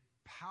 it is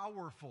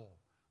powerful.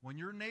 When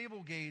you're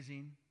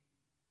navel-gazing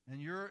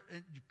and you're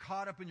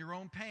caught up in your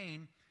own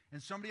pain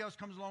and somebody else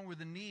comes along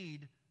with a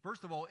need,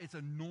 first of all, it's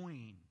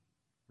annoying,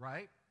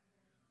 right?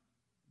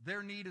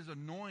 Their need is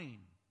annoying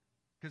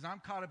because I'm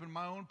caught up in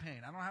my own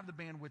pain. I don't have the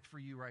bandwidth for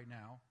you right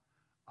now.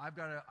 I've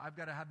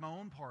got to have my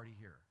own party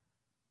here,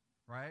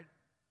 right?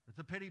 It's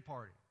a pity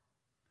party.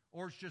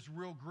 Or it's just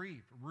real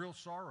grief, real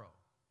sorrow.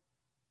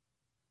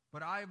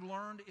 But I've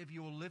learned if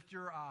you will lift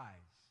your eyes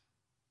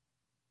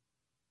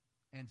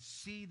and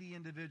see the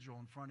individual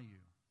in front of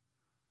you,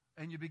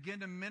 and you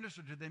begin to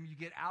minister to them, you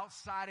get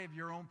outside of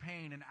your own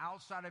pain and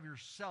outside of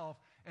yourself,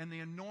 and the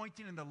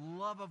anointing and the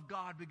love of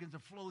God begins to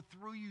flow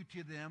through you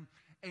to them,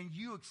 and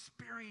you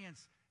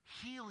experience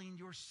healing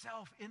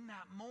yourself in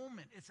that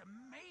moment. It's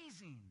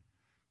amazing.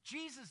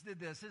 Jesus did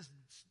this.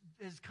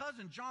 His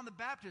cousin, John the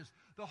Baptist,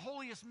 the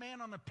holiest man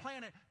on the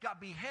planet,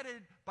 got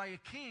beheaded by a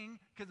king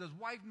because his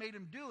wife made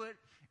him do it,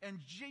 and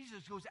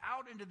Jesus goes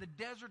out into the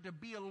desert to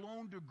be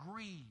alone to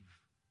grieve.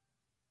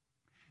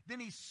 Then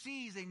he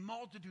sees a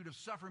multitude of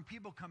suffering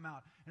people come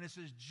out, and it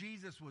says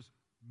Jesus was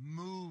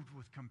moved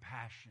with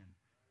compassion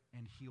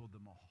and healed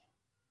them all.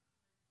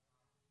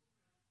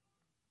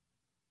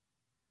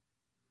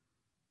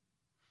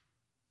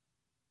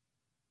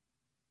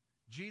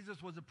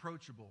 Jesus was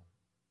approachable.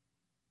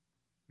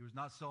 He was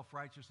not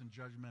self-righteous and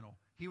judgmental.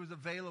 He was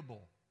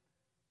available,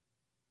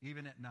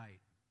 even at night.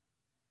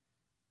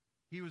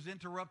 He was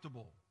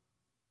interruptible.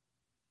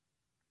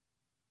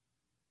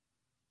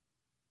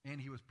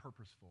 And he was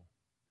purposeful.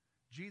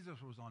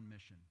 Jesus was on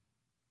mission.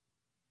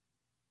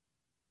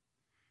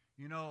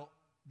 You know,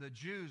 the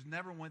Jews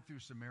never went through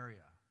Samaria.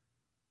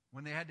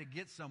 When they had to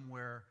get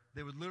somewhere,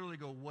 they would literally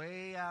go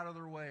way out of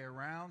their way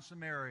around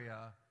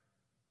Samaria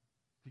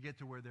to get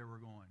to where they were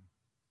going.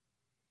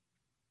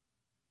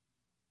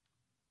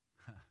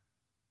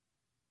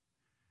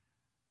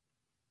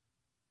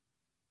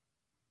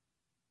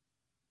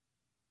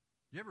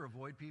 You ever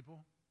avoid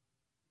people?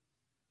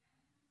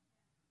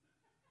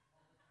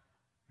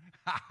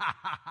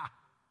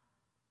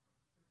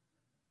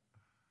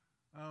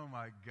 Oh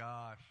my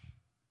gosh.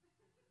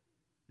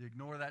 You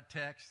ignore that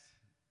text,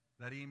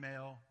 that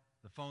email,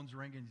 the phone's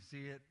ringing, you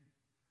see it.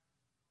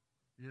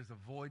 You just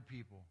avoid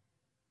people.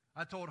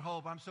 I told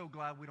Hope, I'm so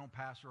glad we don't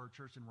pastor our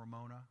church in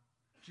Ramona.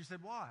 She said,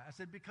 why? I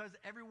said, because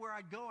everywhere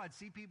I'd go, I'd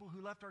see people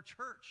who left our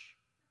church.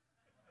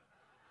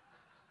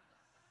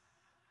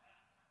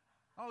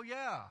 Oh,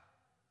 yeah.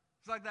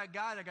 It's like that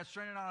guy that got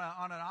stranded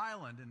on an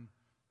island, and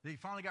they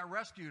finally got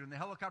rescued, and the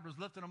helicopter was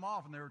lifting him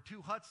off, and there were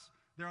 2 huts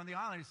there on the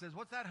island. He says,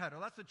 what's that hut?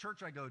 Oh, that's the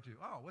church I go to.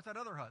 Oh, what's that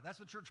other hut? That's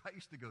the church I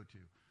used to go to.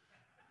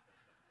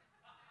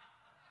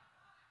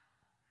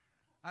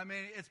 I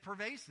mean, it's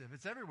pervasive.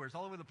 It's everywhere. It's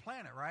all over the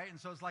planet, right? And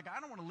so it's like, I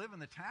don't want to live in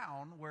the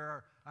town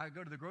where I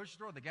go to the grocery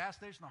store, the gas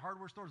station, the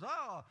hardware stores.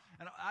 Oh,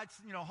 and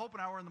Hope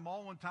and I were in the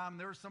mall one time, and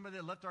there was somebody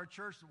that left our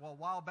church a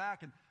while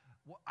back, and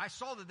I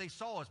saw that they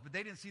saw us, but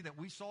they didn't see that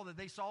we saw that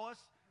they saw us.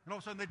 And all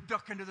of a sudden, they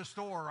duck into the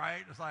store,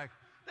 right? It's like,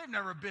 they've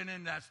never been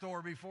in that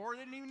store before.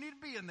 They didn't even need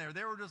to be in there.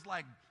 They were just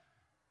like,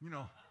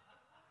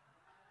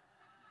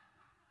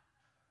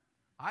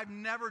 I've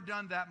never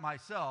done that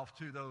myself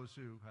to those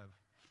who have.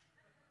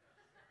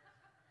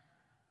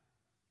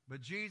 But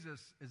Jesus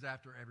is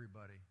after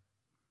everybody.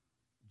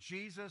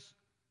 Jesus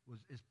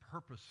is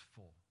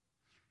purposeful.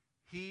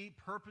 He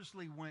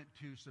purposely went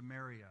to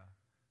Samaria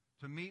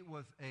to meet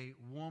with a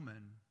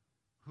woman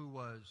who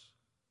was,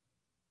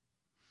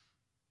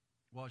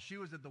 well, she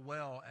was at the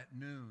well at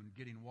noon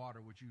getting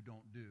water, which you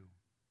don't do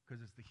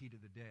because it's the heat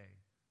of the day.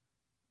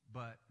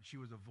 But she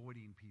was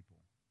avoiding people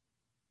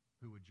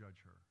who would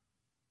judge her.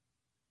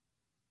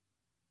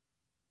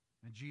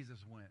 And Jesus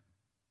went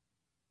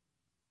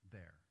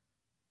there.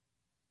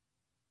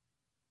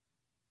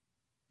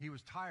 He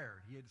was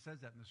tired. He says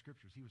that in the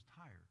scriptures. He was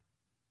tired,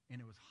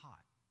 and it was hot.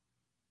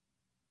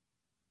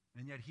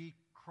 And yet he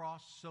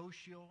crossed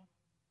social,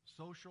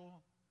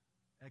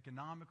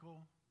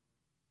 economical,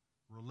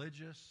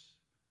 religious,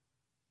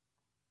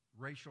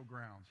 racial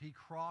grounds. He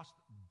crossed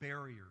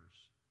barriers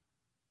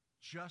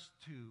just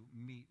to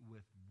meet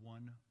with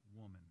one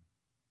woman.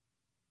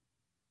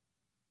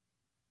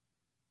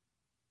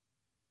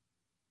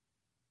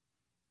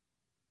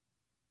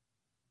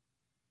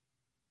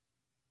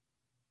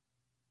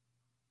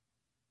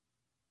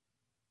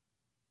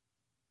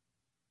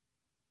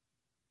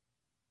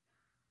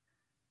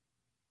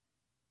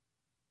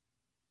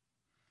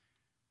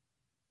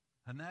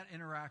 And that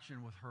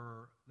interaction with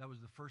her, that was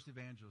the first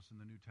evangelist in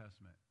the New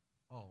Testament.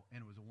 Oh,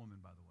 and it was a woman,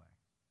 by the way.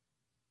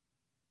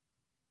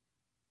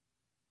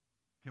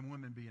 Can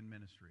women be in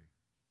ministry?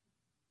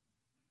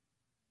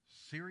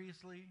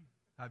 Seriously?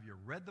 Have you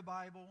read the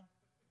Bible?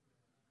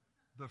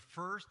 The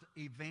first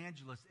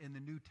evangelist in the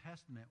New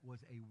Testament was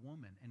a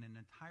woman, and an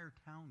entire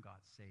town got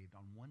saved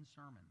on one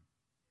sermon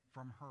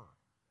from her.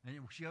 And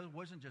she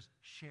wasn't just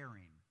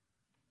sharing.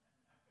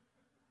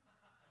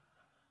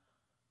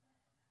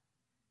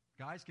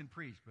 Guys can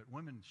preach, but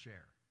women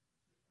share.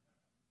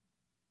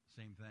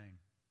 Same thing.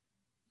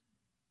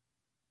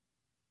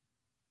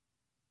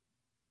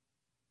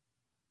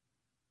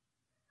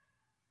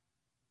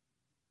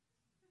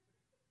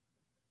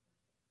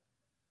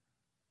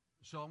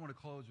 So I want to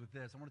close with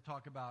this. I want to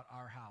talk about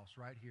our house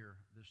right here,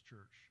 this church.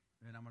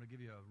 And I'm going to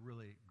give you a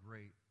really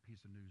great piece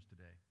of news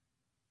today.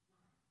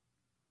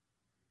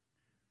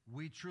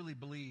 We truly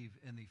believe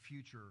in the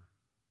future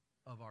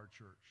of our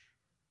church.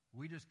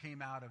 We just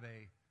came out of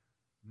a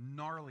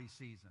gnarly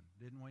season,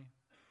 didn't we?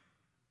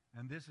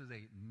 And this is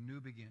a new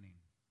beginning.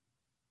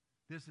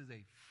 This is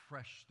a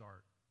fresh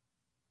start.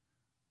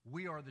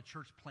 We are the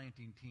church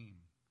planting team.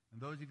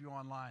 And those of you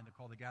online that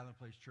call the Gathering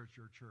Place Church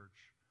your church,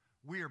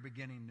 we are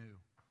beginning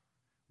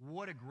new.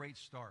 What a great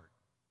start.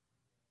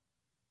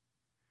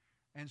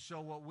 And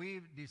so what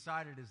we've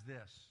decided is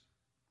this.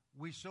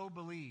 We so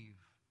believe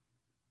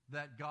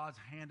that God's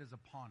hand is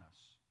upon us.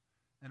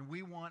 And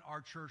we want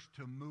our church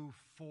to move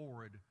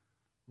forward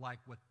like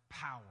with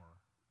power.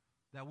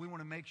 That we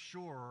want to make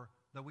sure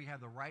that we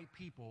have the right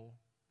people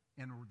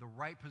in the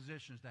right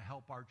positions to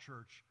help our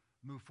church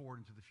move forward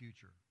into the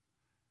future.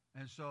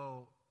 And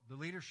so the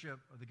leadership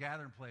of the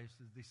Gathering Place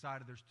has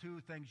decided there's two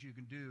things you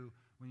can do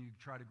when you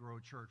try to grow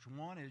a church.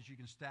 One is you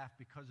can staff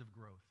because of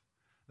growth.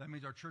 That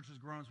means our church has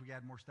grown, so we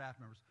add more staff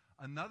members.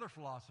 Another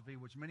philosophy,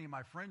 which many of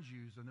my friends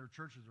use and their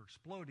churches are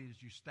exploding,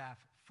 is you staff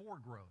for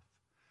growth.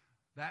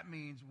 That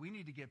means we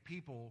need to get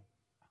people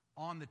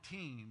on the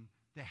team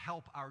to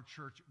help our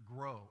church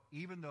grow.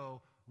 Even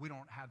though we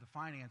don't have the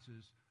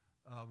finances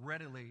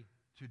readily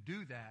to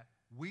do that,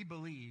 we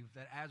believe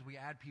that as we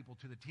add people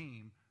to the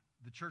team,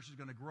 the church is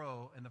going to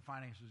grow and the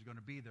finances are going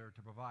to be there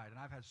to provide. And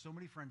I've had so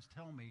many friends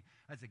tell me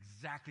that's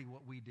exactly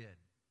what we did.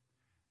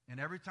 And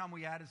every time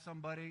we added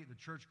somebody, the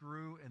church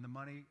grew and the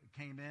money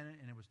came in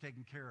and it was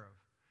taken care of.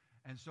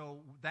 And so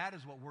that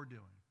is what we're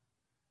doing.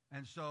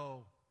 And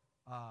so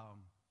I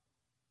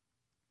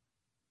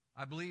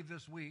believe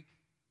this week,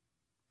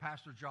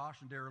 Pastor Josh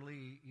and Dara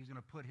Lee, he's going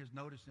to put his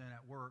notice in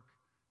at work,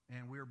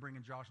 and we are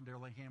bringing Josh and Dara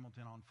Lee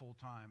Hamilton on full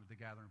time at the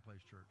Gathering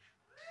Place Church.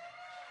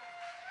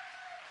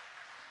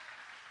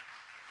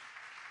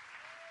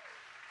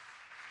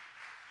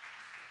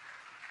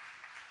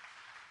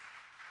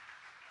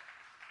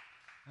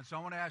 And so I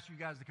want to ask you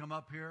guys to come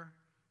up here,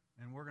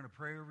 and we're going to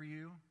pray over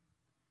you.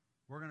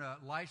 We're going to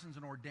license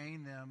and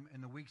ordain them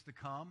in the weeks to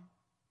come.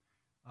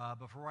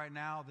 But for right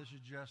now, this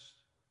is just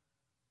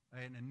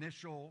an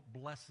initial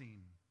blessing.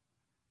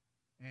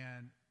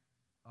 And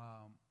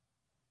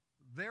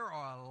there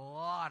are a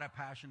lot of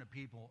passionate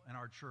people in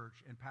our church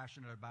and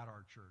passionate about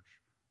our church.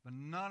 But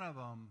none of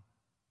them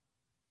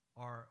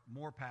are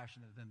more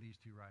passionate than these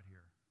two right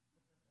here.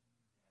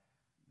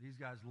 These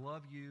guys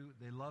love you,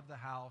 they love the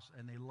house,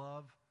 and they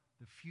love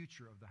the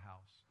future of the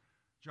house.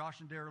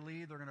 Josh and Dara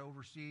Lee, they're going to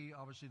oversee,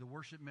 obviously, the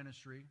worship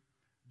ministry.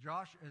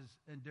 Josh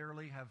and Dara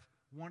Lee have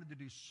wanted to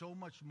do so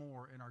much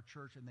more in our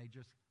church, and they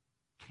just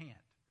can't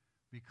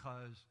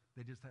because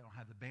they don't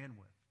have the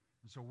bandwidth.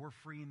 And so we're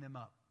freeing them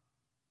up.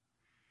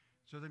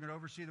 So they're going to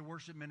oversee the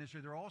worship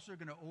ministry. They're also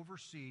going to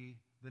oversee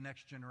the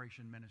next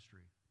generation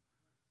ministry.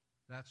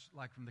 That's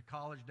like from the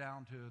college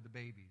down to the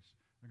babies.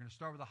 They're going to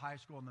start with the high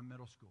school and the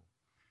middle school.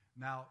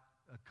 Now,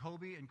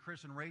 Kobe and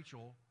Chris and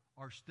Rachel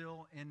are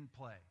still in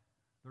play.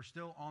 They're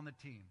still on the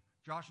team.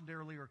 Josh and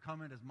Dara Lee are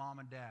coming as mom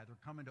and dad. They're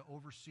coming to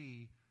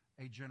oversee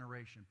a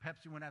generation.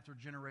 Pepsi went after a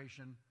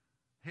generation.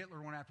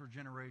 Hitler went after a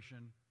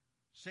generation.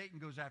 Satan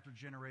goes after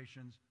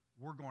generations.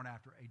 We're going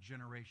after a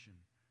generation.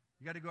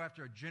 You got to go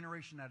after a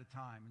generation at a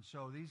time. And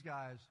so these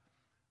guys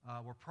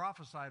were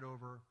prophesied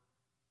over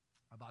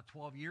about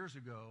 12 years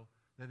ago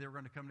that they were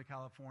going to come to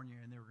California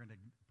and they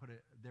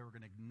were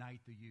going to ignite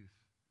the youth.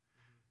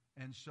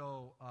 And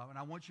so, and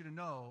I want you to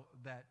know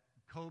that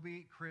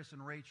Kobe, Chris,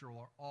 and Rachel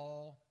are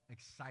all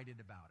excited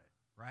about it,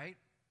 right?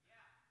 Yeah.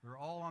 They're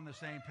all on the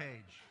same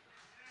page.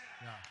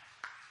 Yeah.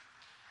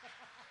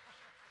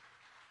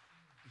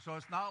 So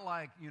it's not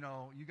like, you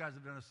guys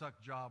have done a suck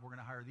job, we're going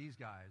to hire these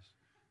guys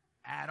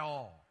at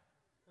all.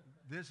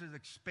 This is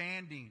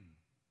expanding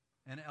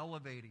and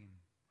elevating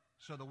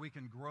so that we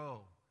can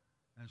grow.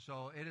 And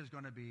so it is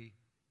going to be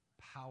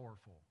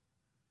powerful.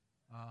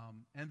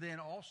 And then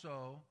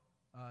also,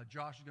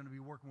 Josh is going to be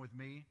working with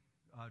me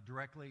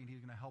directly, and he's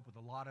going to help with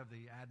a lot of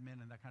the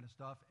admin and that kind of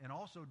stuff. And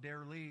also,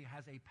 Dare Lee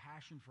has a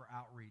passion for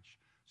outreach.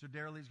 So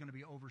Dare Lee is going to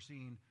be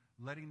overseeing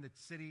letting the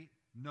city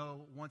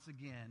know once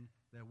again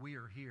that we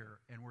are here,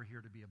 and we're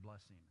here to be a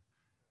blessing.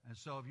 And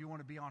so if you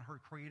want to be on her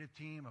creative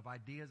team of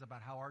ideas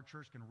about how our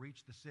church can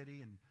reach the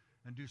city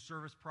and do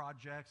service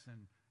projects and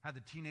have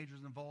the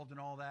teenagers involved in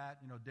all that,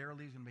 Dare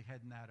Lee's going to be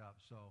heading that up.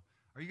 So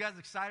are you guys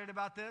excited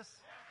about this?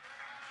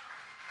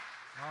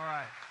 All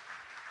right.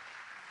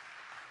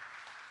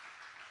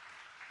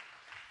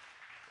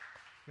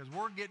 Because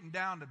we're getting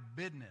down to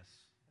business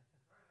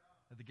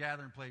at the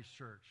Gathering Place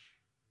Church.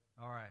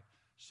 All right.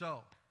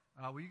 So,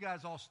 will you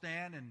guys all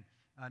stand and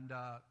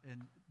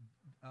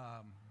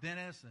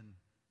Dennis and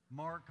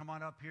Mark, come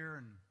on up here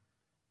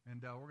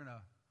and we're going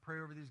to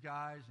pray over these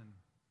guys. And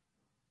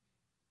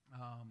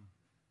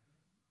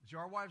see,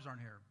 our wives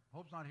aren't here.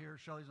 Hope's not here.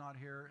 Shelly's not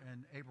here,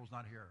 and April's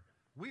not here.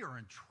 We are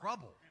in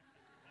trouble.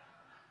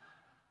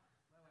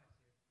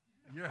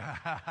 Yeah.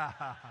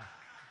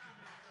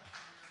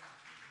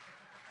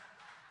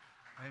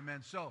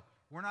 Amen. So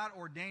we're not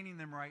ordaining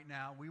them right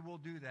now. We will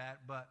do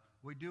that, but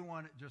we do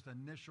want just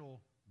initial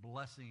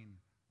blessing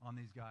on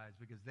these guys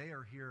because they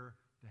are here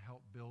to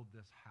help build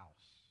this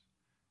house.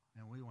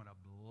 And we want to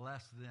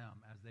bless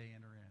them as they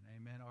enter in.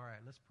 Amen. All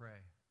right, let's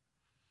pray.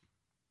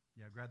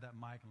 Yeah, grab that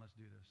mic and let's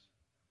do this.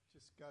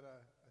 Just got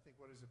I think,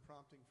 what is a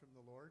prompting from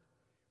the Lord?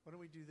 Why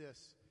don't we do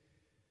this?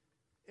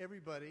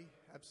 Everybody,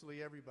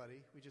 absolutely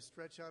everybody, we just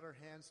stretch out our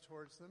hands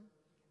towards them.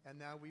 And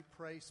now we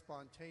pray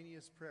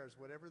spontaneous prayers.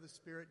 Whatever the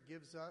Spirit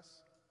gives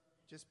us,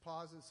 just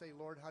pause and say,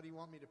 Lord, how do you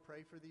want me to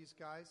pray for these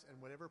guys?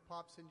 And whatever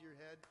pops into your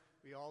head,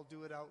 we all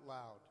do it out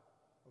loud.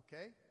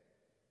 Okay?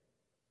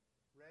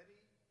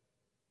 Ready,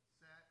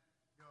 set,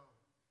 go.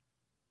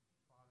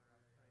 Father, I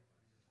pray for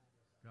you.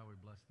 God, we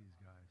bless these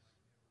guys.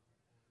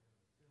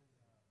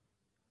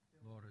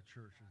 Lord, a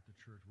church is the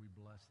church. We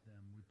bless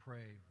them. We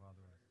pray,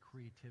 Father,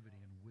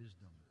 creativity and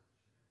wisdom.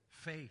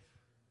 Faith.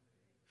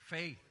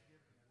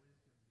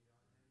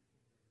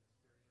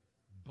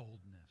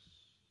 Boldness,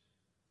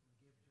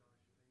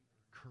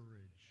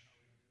 courage.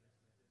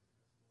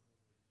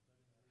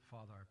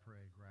 Father, I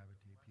pray,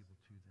 gravitate people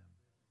to them.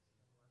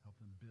 Help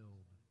them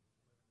build,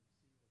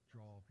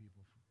 draw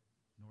people from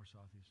north,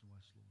 south, east, and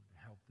west, Lord.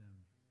 Help them,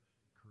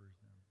 encourage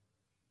them.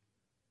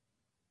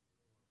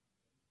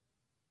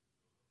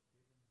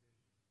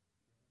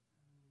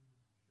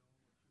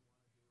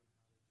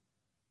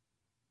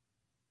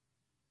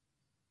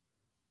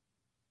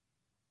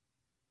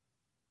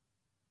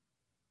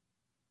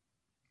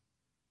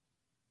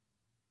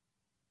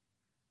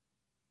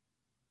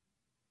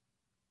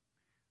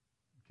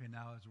 Okay,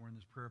 now as we're in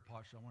this prayer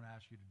posture, I want to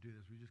ask you to do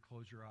this. We just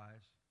close your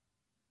eyes.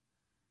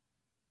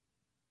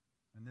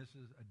 And this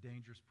is a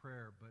dangerous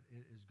prayer, but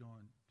it is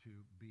going to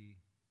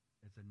be,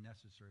 it's a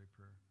necessary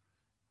prayer.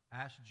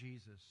 Ask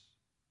Jesus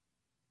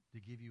to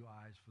give you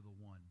eyes for the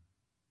one.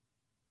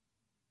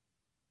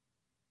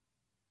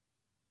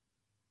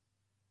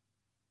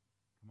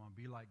 Come on,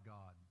 be like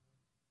God.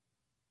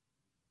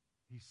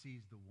 He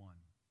sees the one.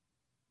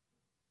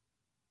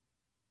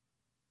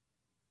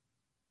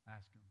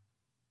 Ask him.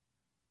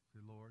 Say,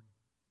 Lord,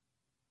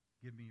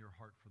 give me your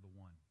heart for the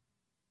one.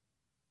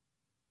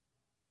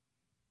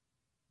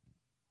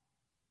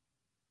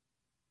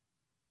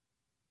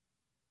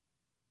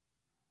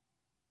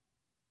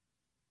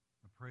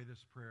 I pray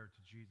this prayer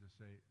to Jesus.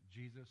 Say,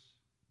 Jesus,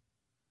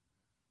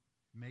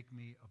 make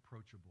me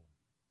approachable,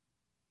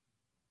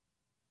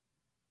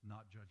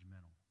 not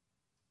judgmental.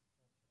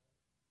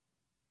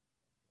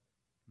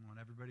 Come on,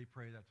 everybody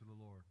pray that to the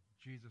Lord.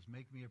 Jesus,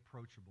 make me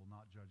approachable,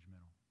 not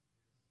judgmental.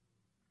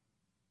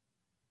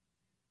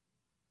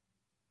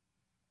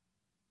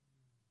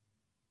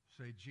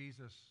 Say,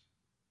 Jesus,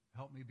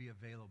 help me be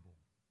available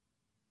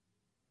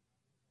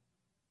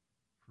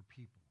for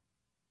people.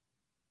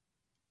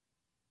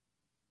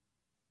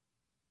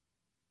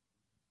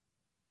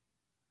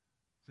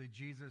 Say,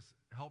 Jesus,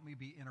 help me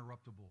be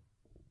interruptible.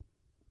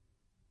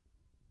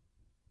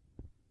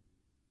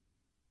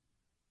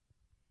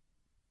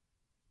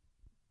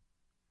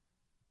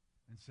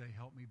 And say,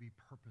 help me be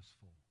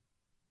purposeful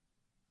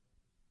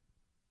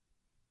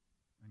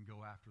and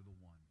go after the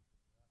one.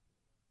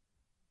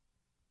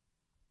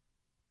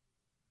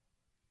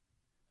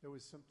 There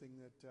was something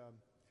that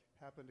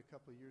happened a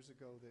couple of years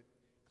ago that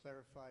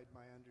clarified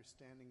my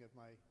understanding of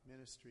my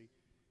ministry.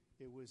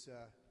 It was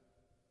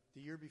the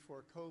year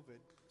before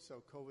COVID,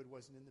 so COVID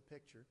wasn't in the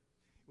picture.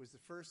 It was the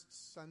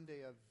first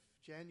Sunday of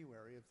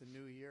January of the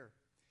new year,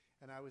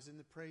 and I was in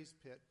the praise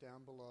pit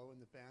down below,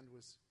 and the band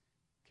was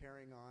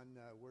carrying on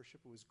worship.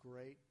 It was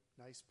great,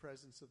 nice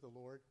presence of the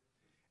Lord.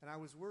 And I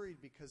was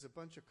worried because a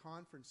bunch of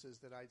conferences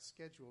that I'd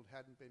scheduled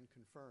hadn't been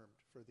confirmed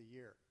for the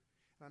year.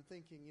 And I'm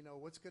thinking,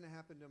 what's going to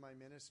happen to my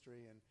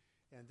ministry?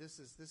 And this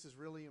is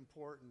really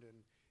important.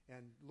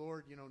 And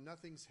Lord,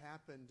 nothing's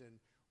happened. And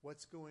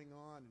what's going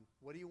on? And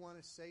what do you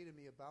want to say to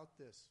me about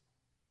this?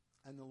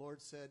 And the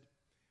Lord said,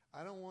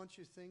 I don't want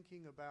you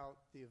thinking about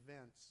the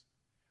events.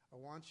 I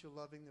want you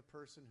loving the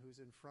person who's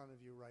in front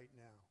of you right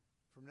now.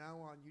 From now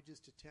on, you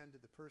just attend to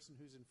the person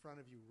who's in front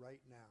of you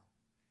right now.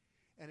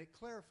 And it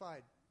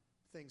clarified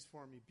things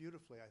for me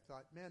beautifully. I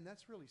thought, man,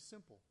 that's really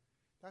simple.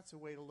 That's a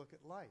way to look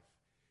at life.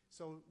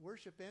 So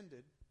worship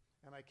ended,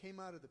 and I came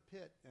out of the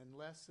pit, and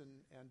Les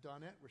and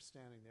Donette were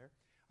standing there.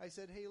 I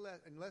said, hey, Les,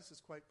 and Les is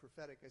quite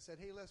prophetic. I said,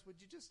 hey, Les,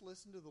 would you just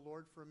listen to the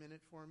Lord for a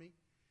minute for me?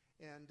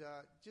 And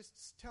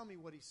just tell me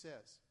what he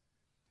says.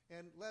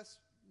 And Les,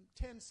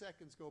 10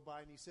 seconds go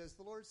by, and he says,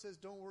 the Lord says,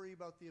 don't worry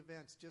about the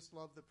events. Just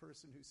love the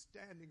person who's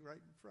standing right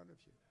in front of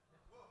you.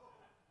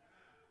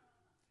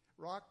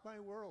 Rock my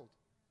world.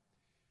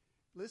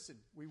 Listen,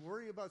 we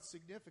worry about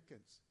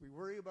significance. We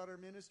worry about our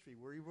ministry.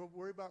 We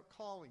worry about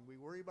calling. We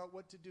worry about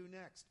what to do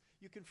next.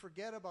 You can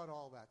forget about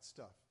all that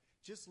stuff.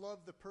 Just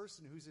love the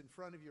person who's in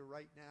front of you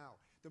right now.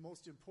 The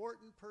most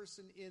important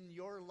person in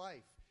your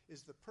life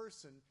is the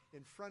person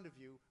in front of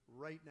you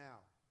right now.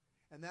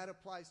 And that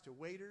applies to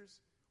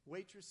waiters,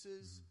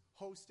 waitresses,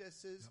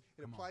 hostesses.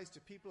 It applies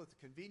to people at the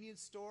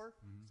convenience store,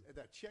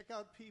 the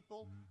checkout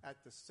people, at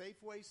the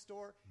Safeway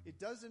store. It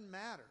doesn't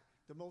matter.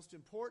 The most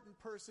important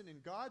person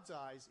in God's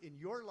eyes in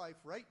your life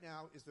right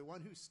now is the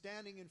one who's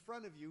standing in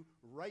front of you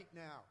right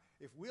now.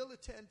 If we'll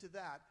attend to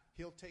that,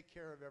 he'll take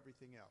care of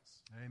everything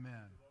else.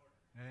 Amen.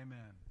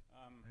 Amen.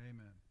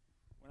 Amen.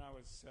 When I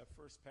was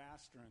first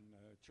pastor and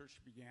the church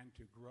began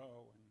to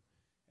grow,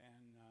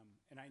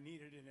 and I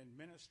needed an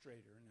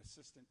administrator, an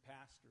assistant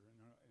pastor, and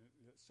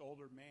this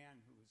older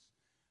man who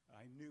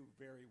I knew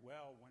very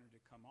well wanted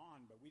to come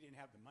on, but we didn't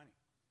have the money.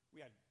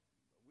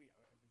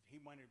 He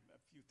wanted a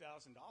few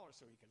 $1,000s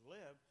so he could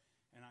live,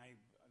 and I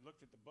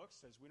looked at the books,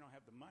 says, we don't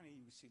have the money.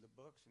 You see the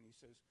books, and he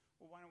says,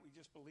 well, why don't we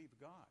just believe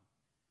God?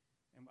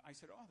 And I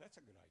said, oh,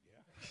 that's a good idea.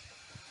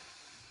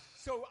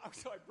 So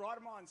I brought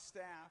him on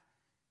staff.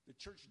 The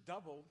church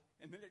doubled,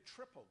 and then it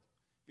tripled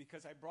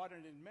because I brought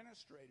an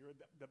administrator,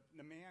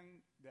 the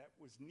man that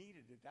was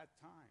needed at that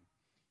time.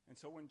 And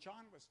so when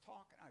John was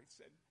talking, I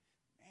said,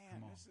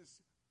 man, this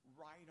is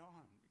right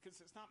on, because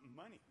it's not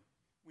money.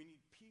 We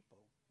need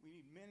people. We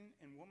need men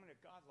and women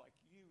of God like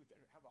you that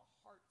have a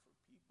heart for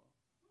people.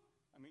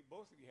 I mean,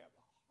 both of you have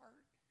a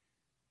heart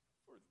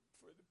for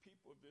the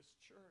people of this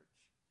church.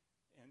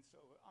 And so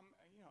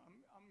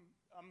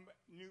I'm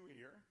new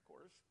here, of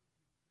course.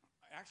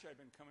 Actually,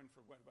 I've been coming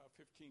for about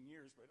 15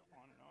 years, but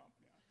on and off.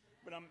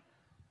 Yeah.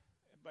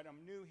 But I'm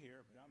new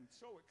here. But I'm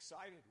so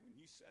excited when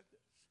you said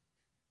this,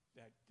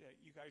 that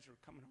you guys are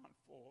coming on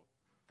full.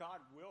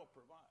 God will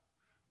provide.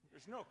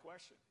 There's no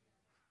question.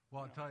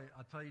 Well,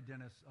 I'll tell you,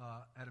 Dennis,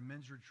 at a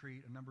men's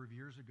retreat a number of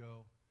years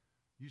ago,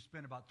 you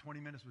spent about 20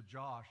 minutes with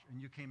Josh, and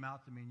you came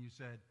out to me and you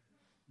said,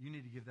 you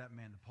need to give that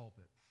man the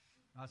pulpit.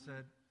 I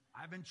said,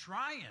 I've been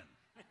trying.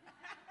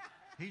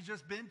 He's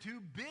just been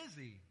too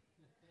busy.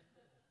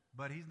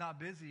 But he's not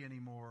busy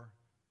anymore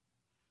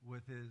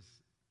with his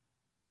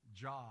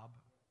job.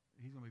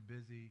 He's going to be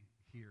busy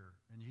here,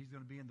 and he's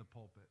going to be in the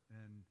pulpit.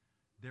 And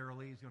Darrell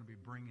Lee is going to be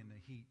bringing the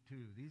heat,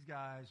 too. These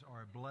guys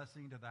are a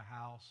blessing to the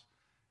house.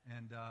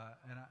 And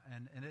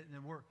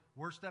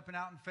we're stepping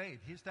out in faith.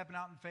 He's stepping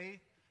out in faith,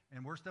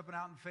 and we're stepping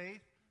out in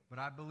faith. But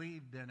I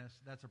believe, Dennis,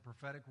 that's a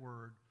prophetic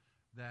word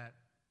that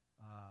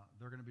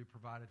they're going to be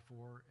provided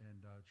for,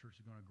 and church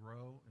is going to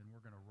grow, and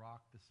we're going to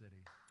rock the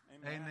city.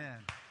 Amen. Amen.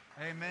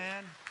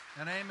 Amen.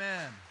 And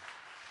amen.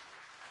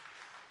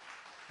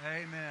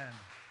 Amen.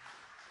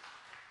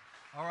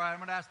 All right, I'm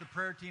going to ask the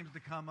prayer teams to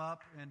come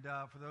up. And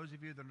for those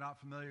of you that are not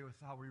familiar with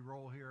how we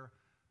roll here,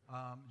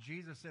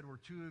 Jesus said, where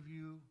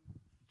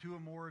two or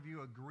more of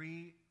you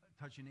agree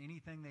touching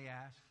anything they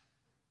ask,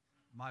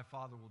 my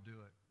Father will do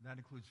it. That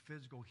includes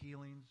physical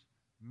healings,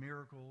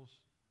 miracles,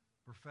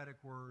 prophetic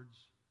words,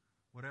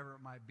 whatever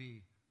it might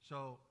be.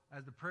 So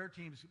as the prayer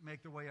teams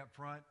make their way up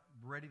front,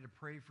 ready to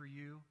pray for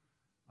you,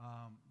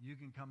 you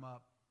can come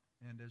up,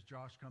 and as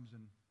Josh comes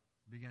and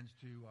begins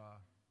to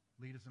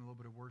lead us in a little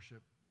bit of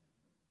worship,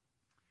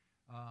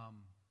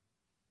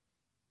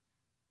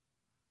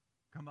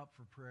 come up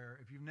for prayer.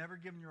 If you've never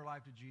given your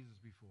life to Jesus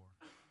before,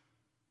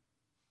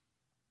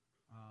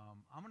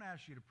 I'm going to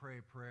ask you to pray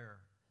a prayer.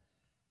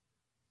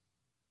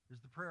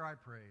 It's the prayer I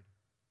prayed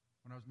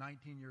when I was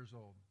 19 years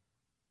old.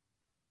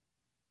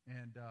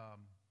 And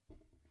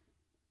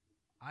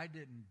I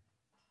didn't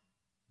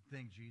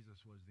think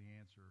Jesus was the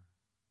answer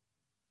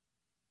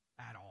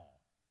at all.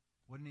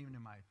 Wasn't even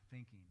in my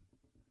thinking.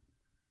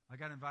 I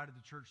got invited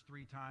to church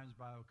 3 times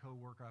by a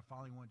coworker. I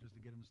finally went just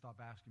to get him to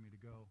stop asking me to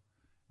go.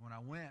 And when I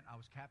went, I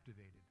was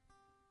captivated.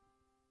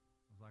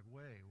 I was like,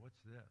 wait, what's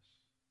this?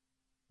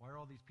 Why are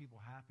all these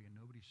people happy and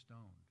nobody's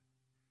stoned?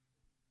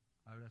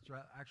 That's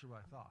actually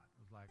what I thought.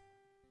 It was like,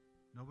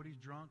 nobody's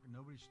drunk and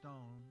nobody's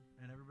stoned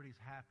and everybody's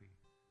happy.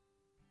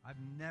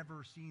 I've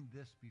never seen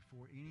this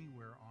before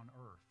anywhere on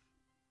earth.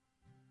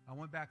 I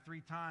went back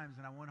 3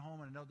 times, and I went home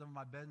and I knelt down on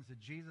my bed and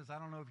said, Jesus,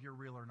 I don't know if you're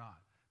real or not,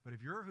 but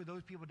if you're who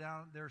those people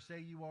down there say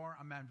you are,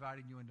 I'm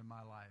inviting you into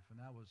my life. And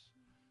that was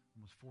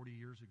almost 40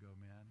 years ago,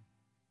 man,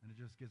 and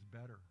it just gets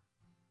better.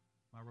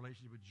 My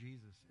relationship with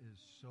Jesus is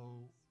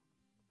so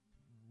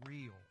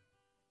real.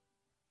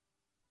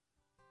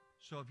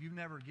 So if you've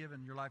never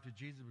given your life to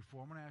Jesus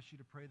before, I'm going to ask you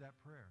to pray that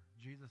prayer.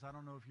 Jesus, I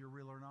don't know if you're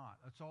real or not.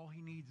 That's all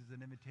he needs is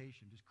an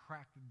invitation. Just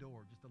crack the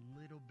door just a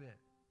little bit.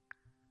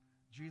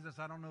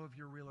 Jesus, I don't know if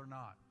you're real or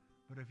not.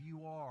 But if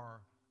you are,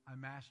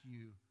 I'm asking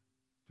you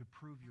to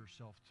prove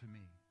yourself to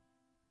me.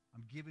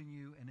 I'm giving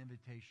you an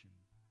invitation.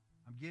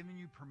 I'm giving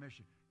you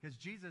permission. Because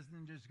Jesus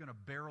isn't just going to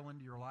barrel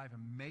into your life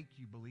and make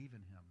you believe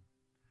in him.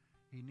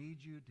 He needs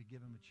you to give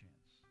him a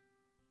chance.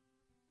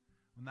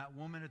 When that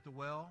woman at the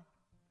well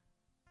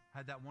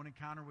had that one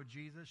encounter with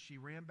Jesus, she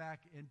ran back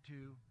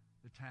into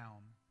the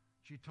town.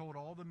 She told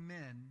all the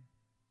men,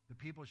 the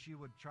people she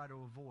would try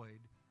to avoid,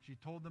 she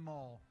told them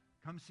all,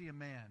 come see a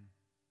man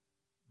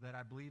that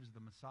I believe is the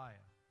Messiah.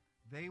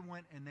 They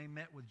went and they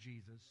met with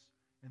Jesus,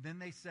 and then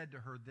they said to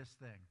her this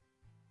thing.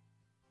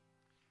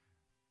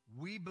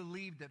 We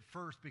believed at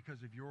first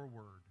because of your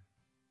word.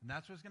 And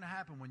that's what's going to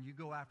happen when you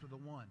go after the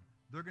one.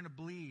 They're going to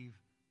believe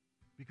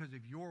because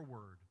of your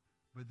word.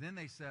 But then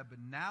they said, but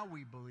now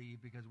we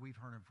believe because we've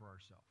heard him for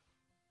ourselves.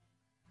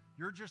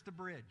 You're just a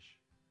bridge.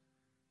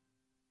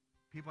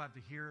 People have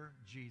to hear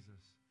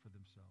Jesus for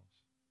themselves.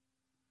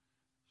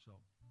 So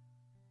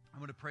I'm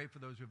going to pray for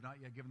those who have not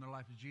yet given their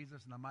life to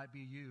Jesus, and that might be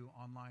you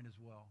online as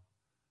well.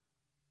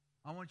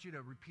 I want you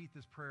to repeat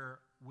this prayer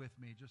with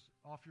me, just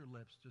off your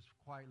lips, just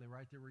quietly,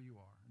 right there where you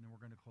are, and then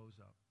we're going to close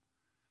up.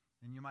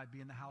 And you might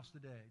be in the house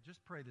today.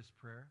 Just pray this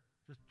prayer,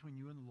 just between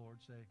you and the Lord.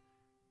 Say,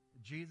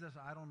 Jesus,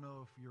 I don't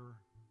know if you're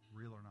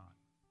real or not.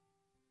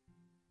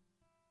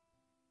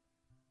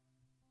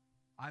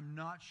 I'm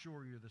not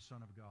sure you're the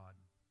Son of God,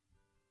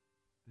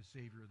 the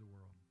Savior of the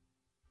world.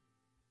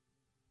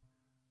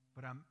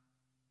 But I'm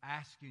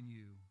asking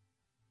you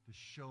to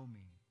show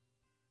me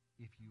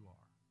if you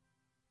are.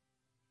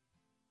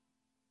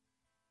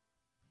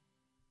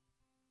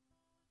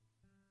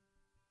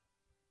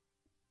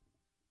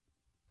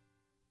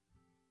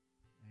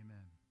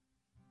 Amen.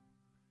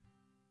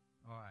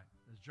 All right.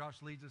 As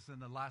Josh leads us in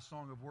the last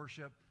song of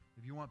worship,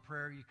 if you want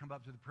prayer, you come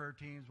up to the prayer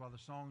teams while the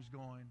song's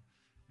going.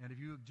 And if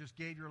you just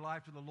gave your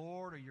life to the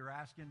Lord, or you're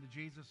asking to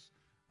Jesus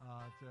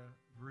to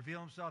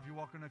reveal himself, you're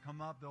welcome to come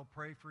up. They'll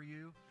pray for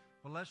you.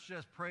 But let's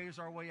just praise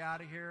our way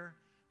out of here.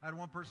 I had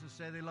one person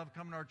say they love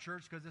coming to our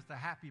church because it's a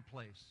happy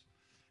place.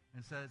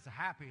 And said it's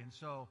happy. And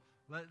so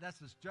that's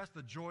just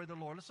the joy of the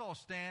Lord. Let's all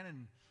stand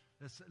and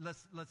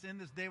let's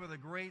end this day with a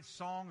great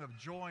song of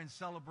joy and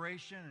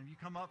celebration. And you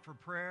come up for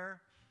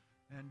prayer.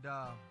 And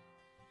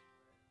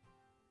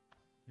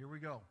here we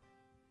go.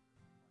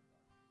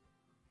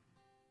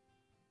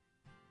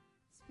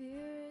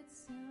 Spirit,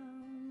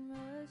 sound,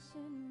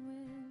 rushing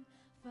wind,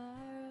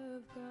 fire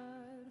of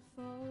God,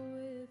 fall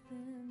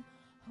within.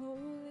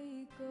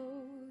 Holy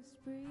Ghost,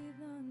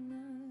 breathe on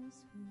us,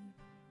 we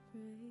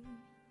pray.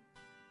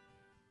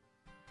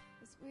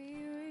 As we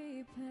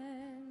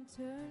repent,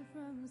 turn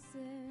from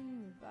sin,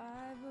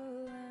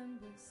 revival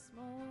ember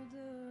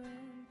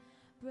smoldering.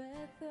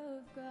 Breath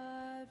of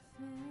God,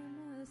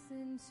 fan us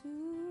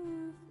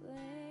into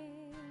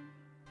flame.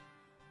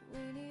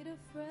 We need a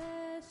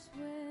fresh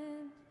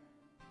wind,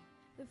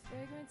 the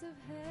fragrance of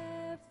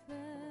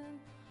heaven.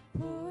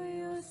 Pour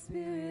your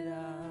spirit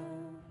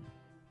out.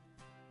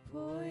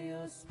 Pour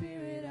your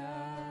spirit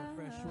out.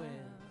 Fresh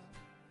wind.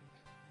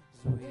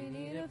 So we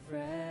need a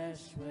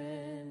fresh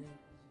wind,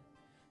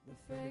 the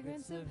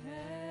fragrance of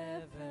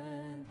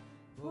heaven.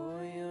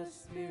 Pour your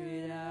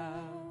spirit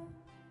out.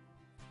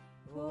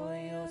 Pour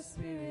your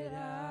spirit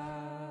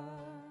out.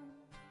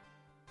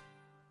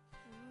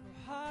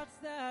 Hearts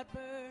that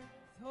birth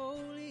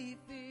holy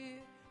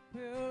fear,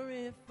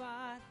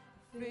 purified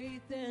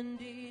faith and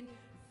deed,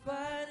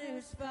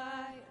 fighter's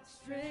fight,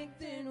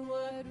 strengthen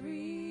what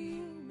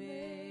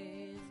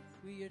remains.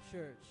 We your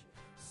church.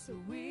 So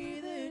we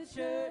the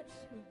church,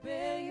 we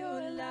bear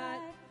your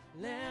light,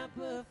 lamp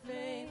of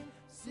flame,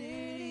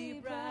 city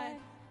bright,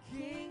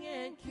 King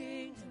and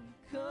kingdom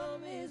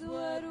come is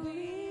what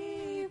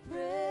we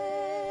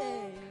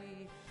pray.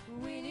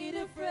 We need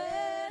a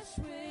fresh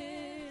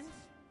wind,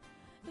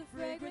 the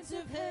fragrance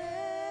of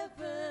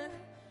heaven.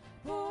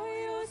 Pour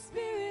your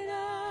spirit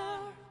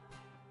out.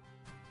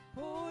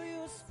 Pour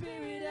your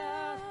spirit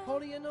out.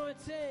 Holy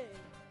anointing.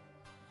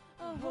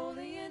 A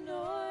holy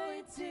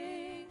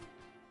anointing.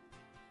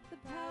 The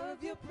power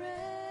of your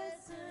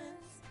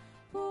presence.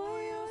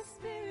 Pour your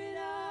spirit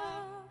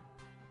out.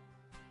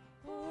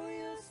 Pour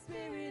your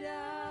spirit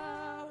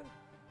out.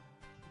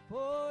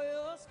 Pour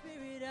your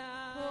spirit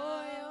out.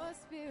 Pour your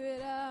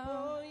spirit out.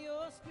 Pour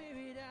your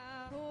spirit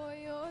out. Pour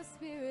your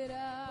spirit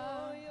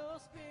out. Pour your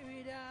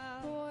spirit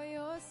out. Pour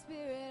your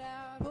spirit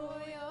out.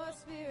 Pour your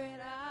spirit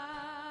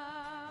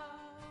out.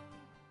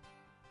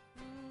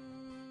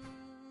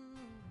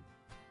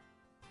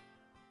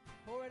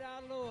 Pour it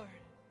out, Lord,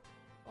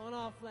 on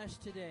all flesh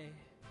today.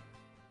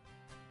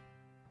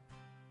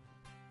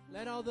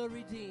 Let all the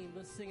redeemed,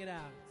 let's sing it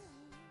out.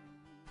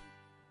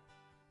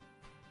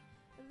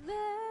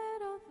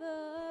 Let all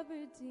the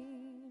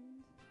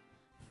redeemed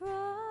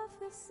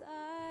prophesy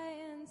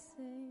and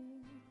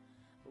sing.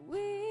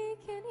 We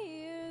can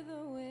hear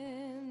the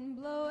wind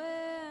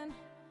blowing,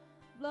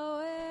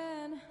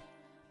 blowing,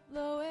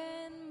 blowing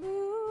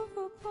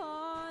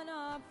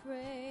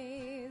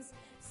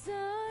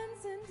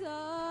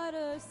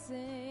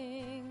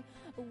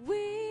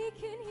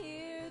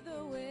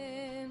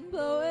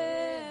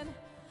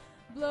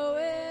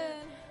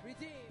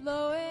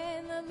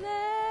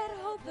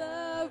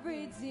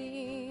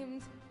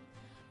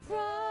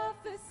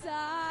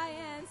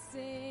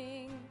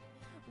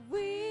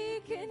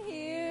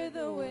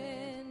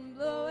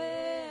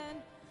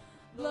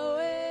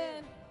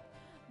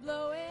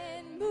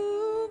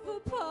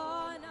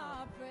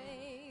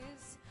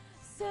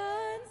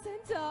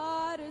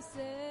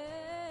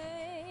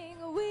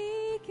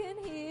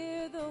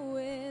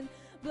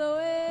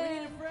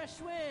fresh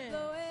wind.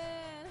 Blow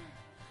in.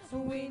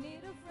 We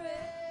need a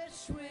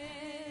fresh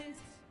wind.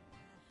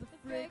 The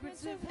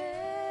fragrance of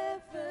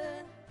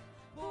heaven.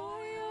 Pour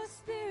your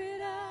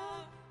spirit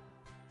out.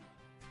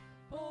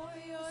 Pour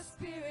your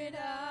spirit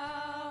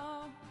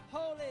out.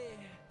 Holy.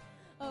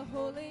 A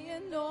holy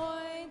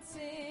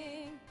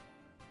anointing.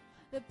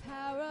 The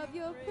power of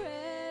your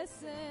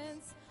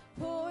presence.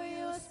 Pour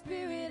your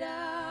spirit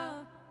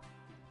out.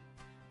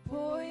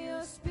 Pour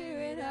your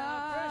spirit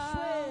out. Fresh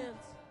winds.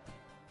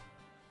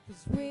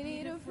 'Cause we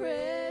need a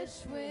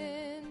fresh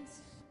wind.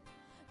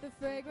 The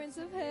fragrance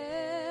of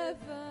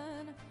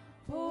heaven.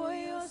 Pour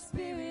your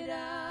spirit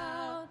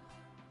out.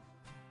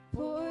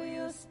 Pour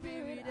your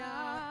spirit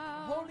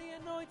out. Holy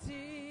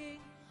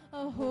anointing.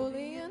 A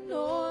holy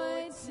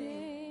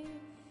anointing.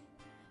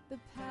 The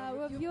power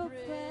of your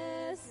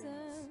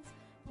presence.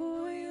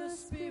 Pour your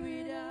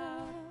spirit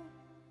out.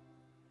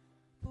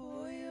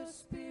 Pour your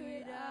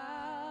spirit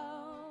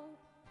out.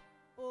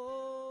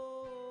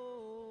 Oh.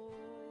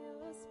 Pour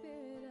your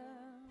spirit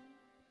out.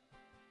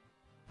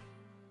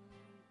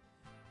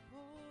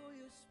 Pour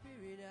your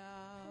spirit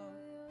out. Pour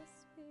your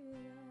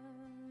spirit out.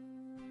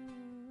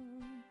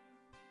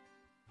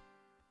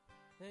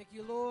 Thank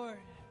you, Lord,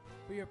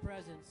 for your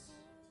presence.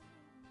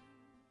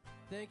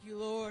 Thank you,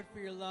 Lord, for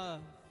your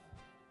love.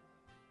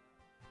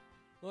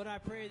 Lord, I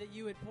pray that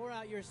you would pour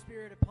out your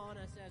spirit upon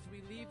us as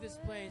we leave this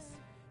place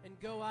and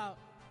go out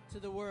to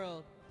the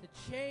world to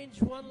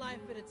change one life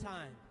at a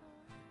time.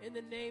 In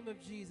the name of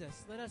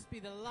Jesus, let us be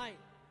the light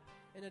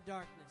in the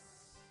darkness.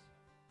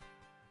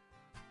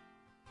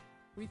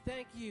 We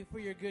thank you for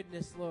your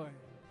goodness, Lord.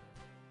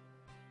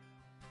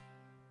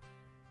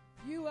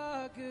 You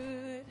are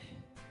good,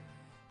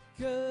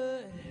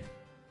 good.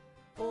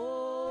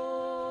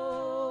 Oh,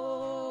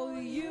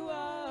 you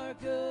are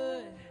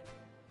good,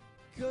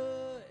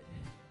 good.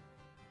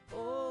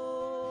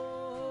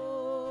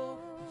 Oh,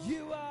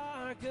 you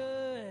are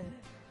good,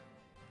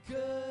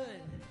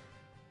 good.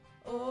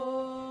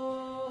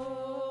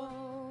 Oh,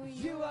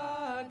 you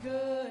are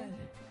good,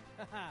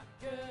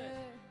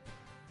 good,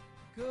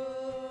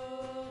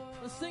 good.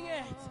 Let's sing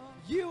it.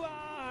 You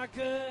are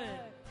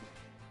good,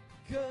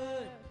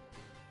 good.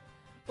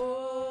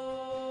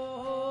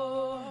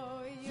 Oh,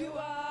 you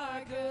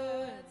are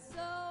good,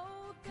 So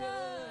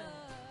good.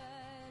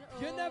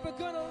 You're never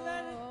gonna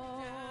let it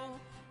down.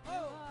 You Oh.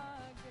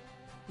 are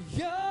good.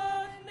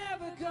 You're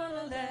never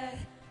gonna let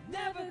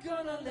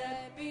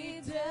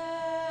me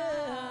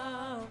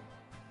down.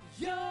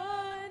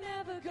 You're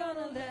never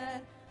gonna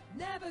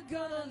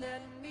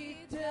let me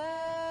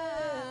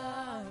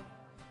down.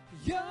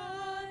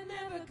 You're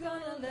never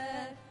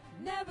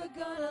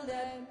gonna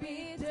let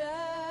me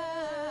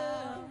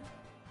down.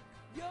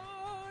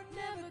 You're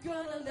never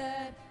gonna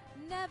let.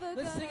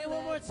 Let's sing it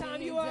one more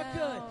time. You are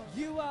good.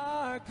 You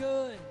are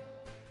good.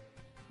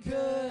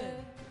 Good.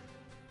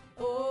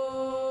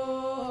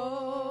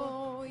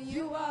 Oh,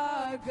 you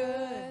are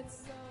good.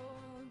 So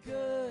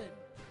Good.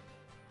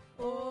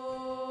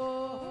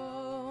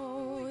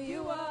 Oh,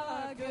 you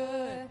are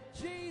good.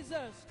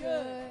 Jesus,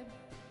 good.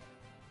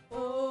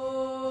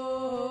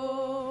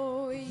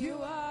 Oh, you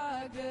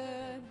are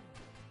good.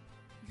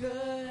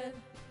 Good.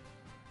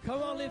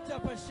 Come on, lift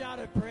up a shout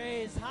of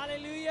praise.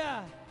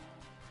 Hallelujah.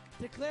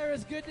 Declare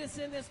his goodness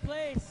in this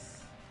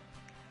place.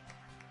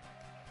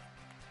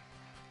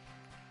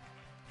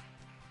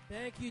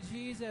 Thank you,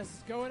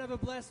 Jesus. Go and have a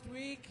blessed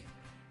week.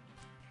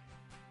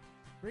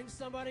 Bring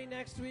somebody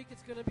next week.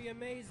 It's going to be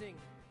amazing.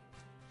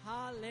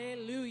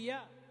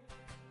 Hallelujah.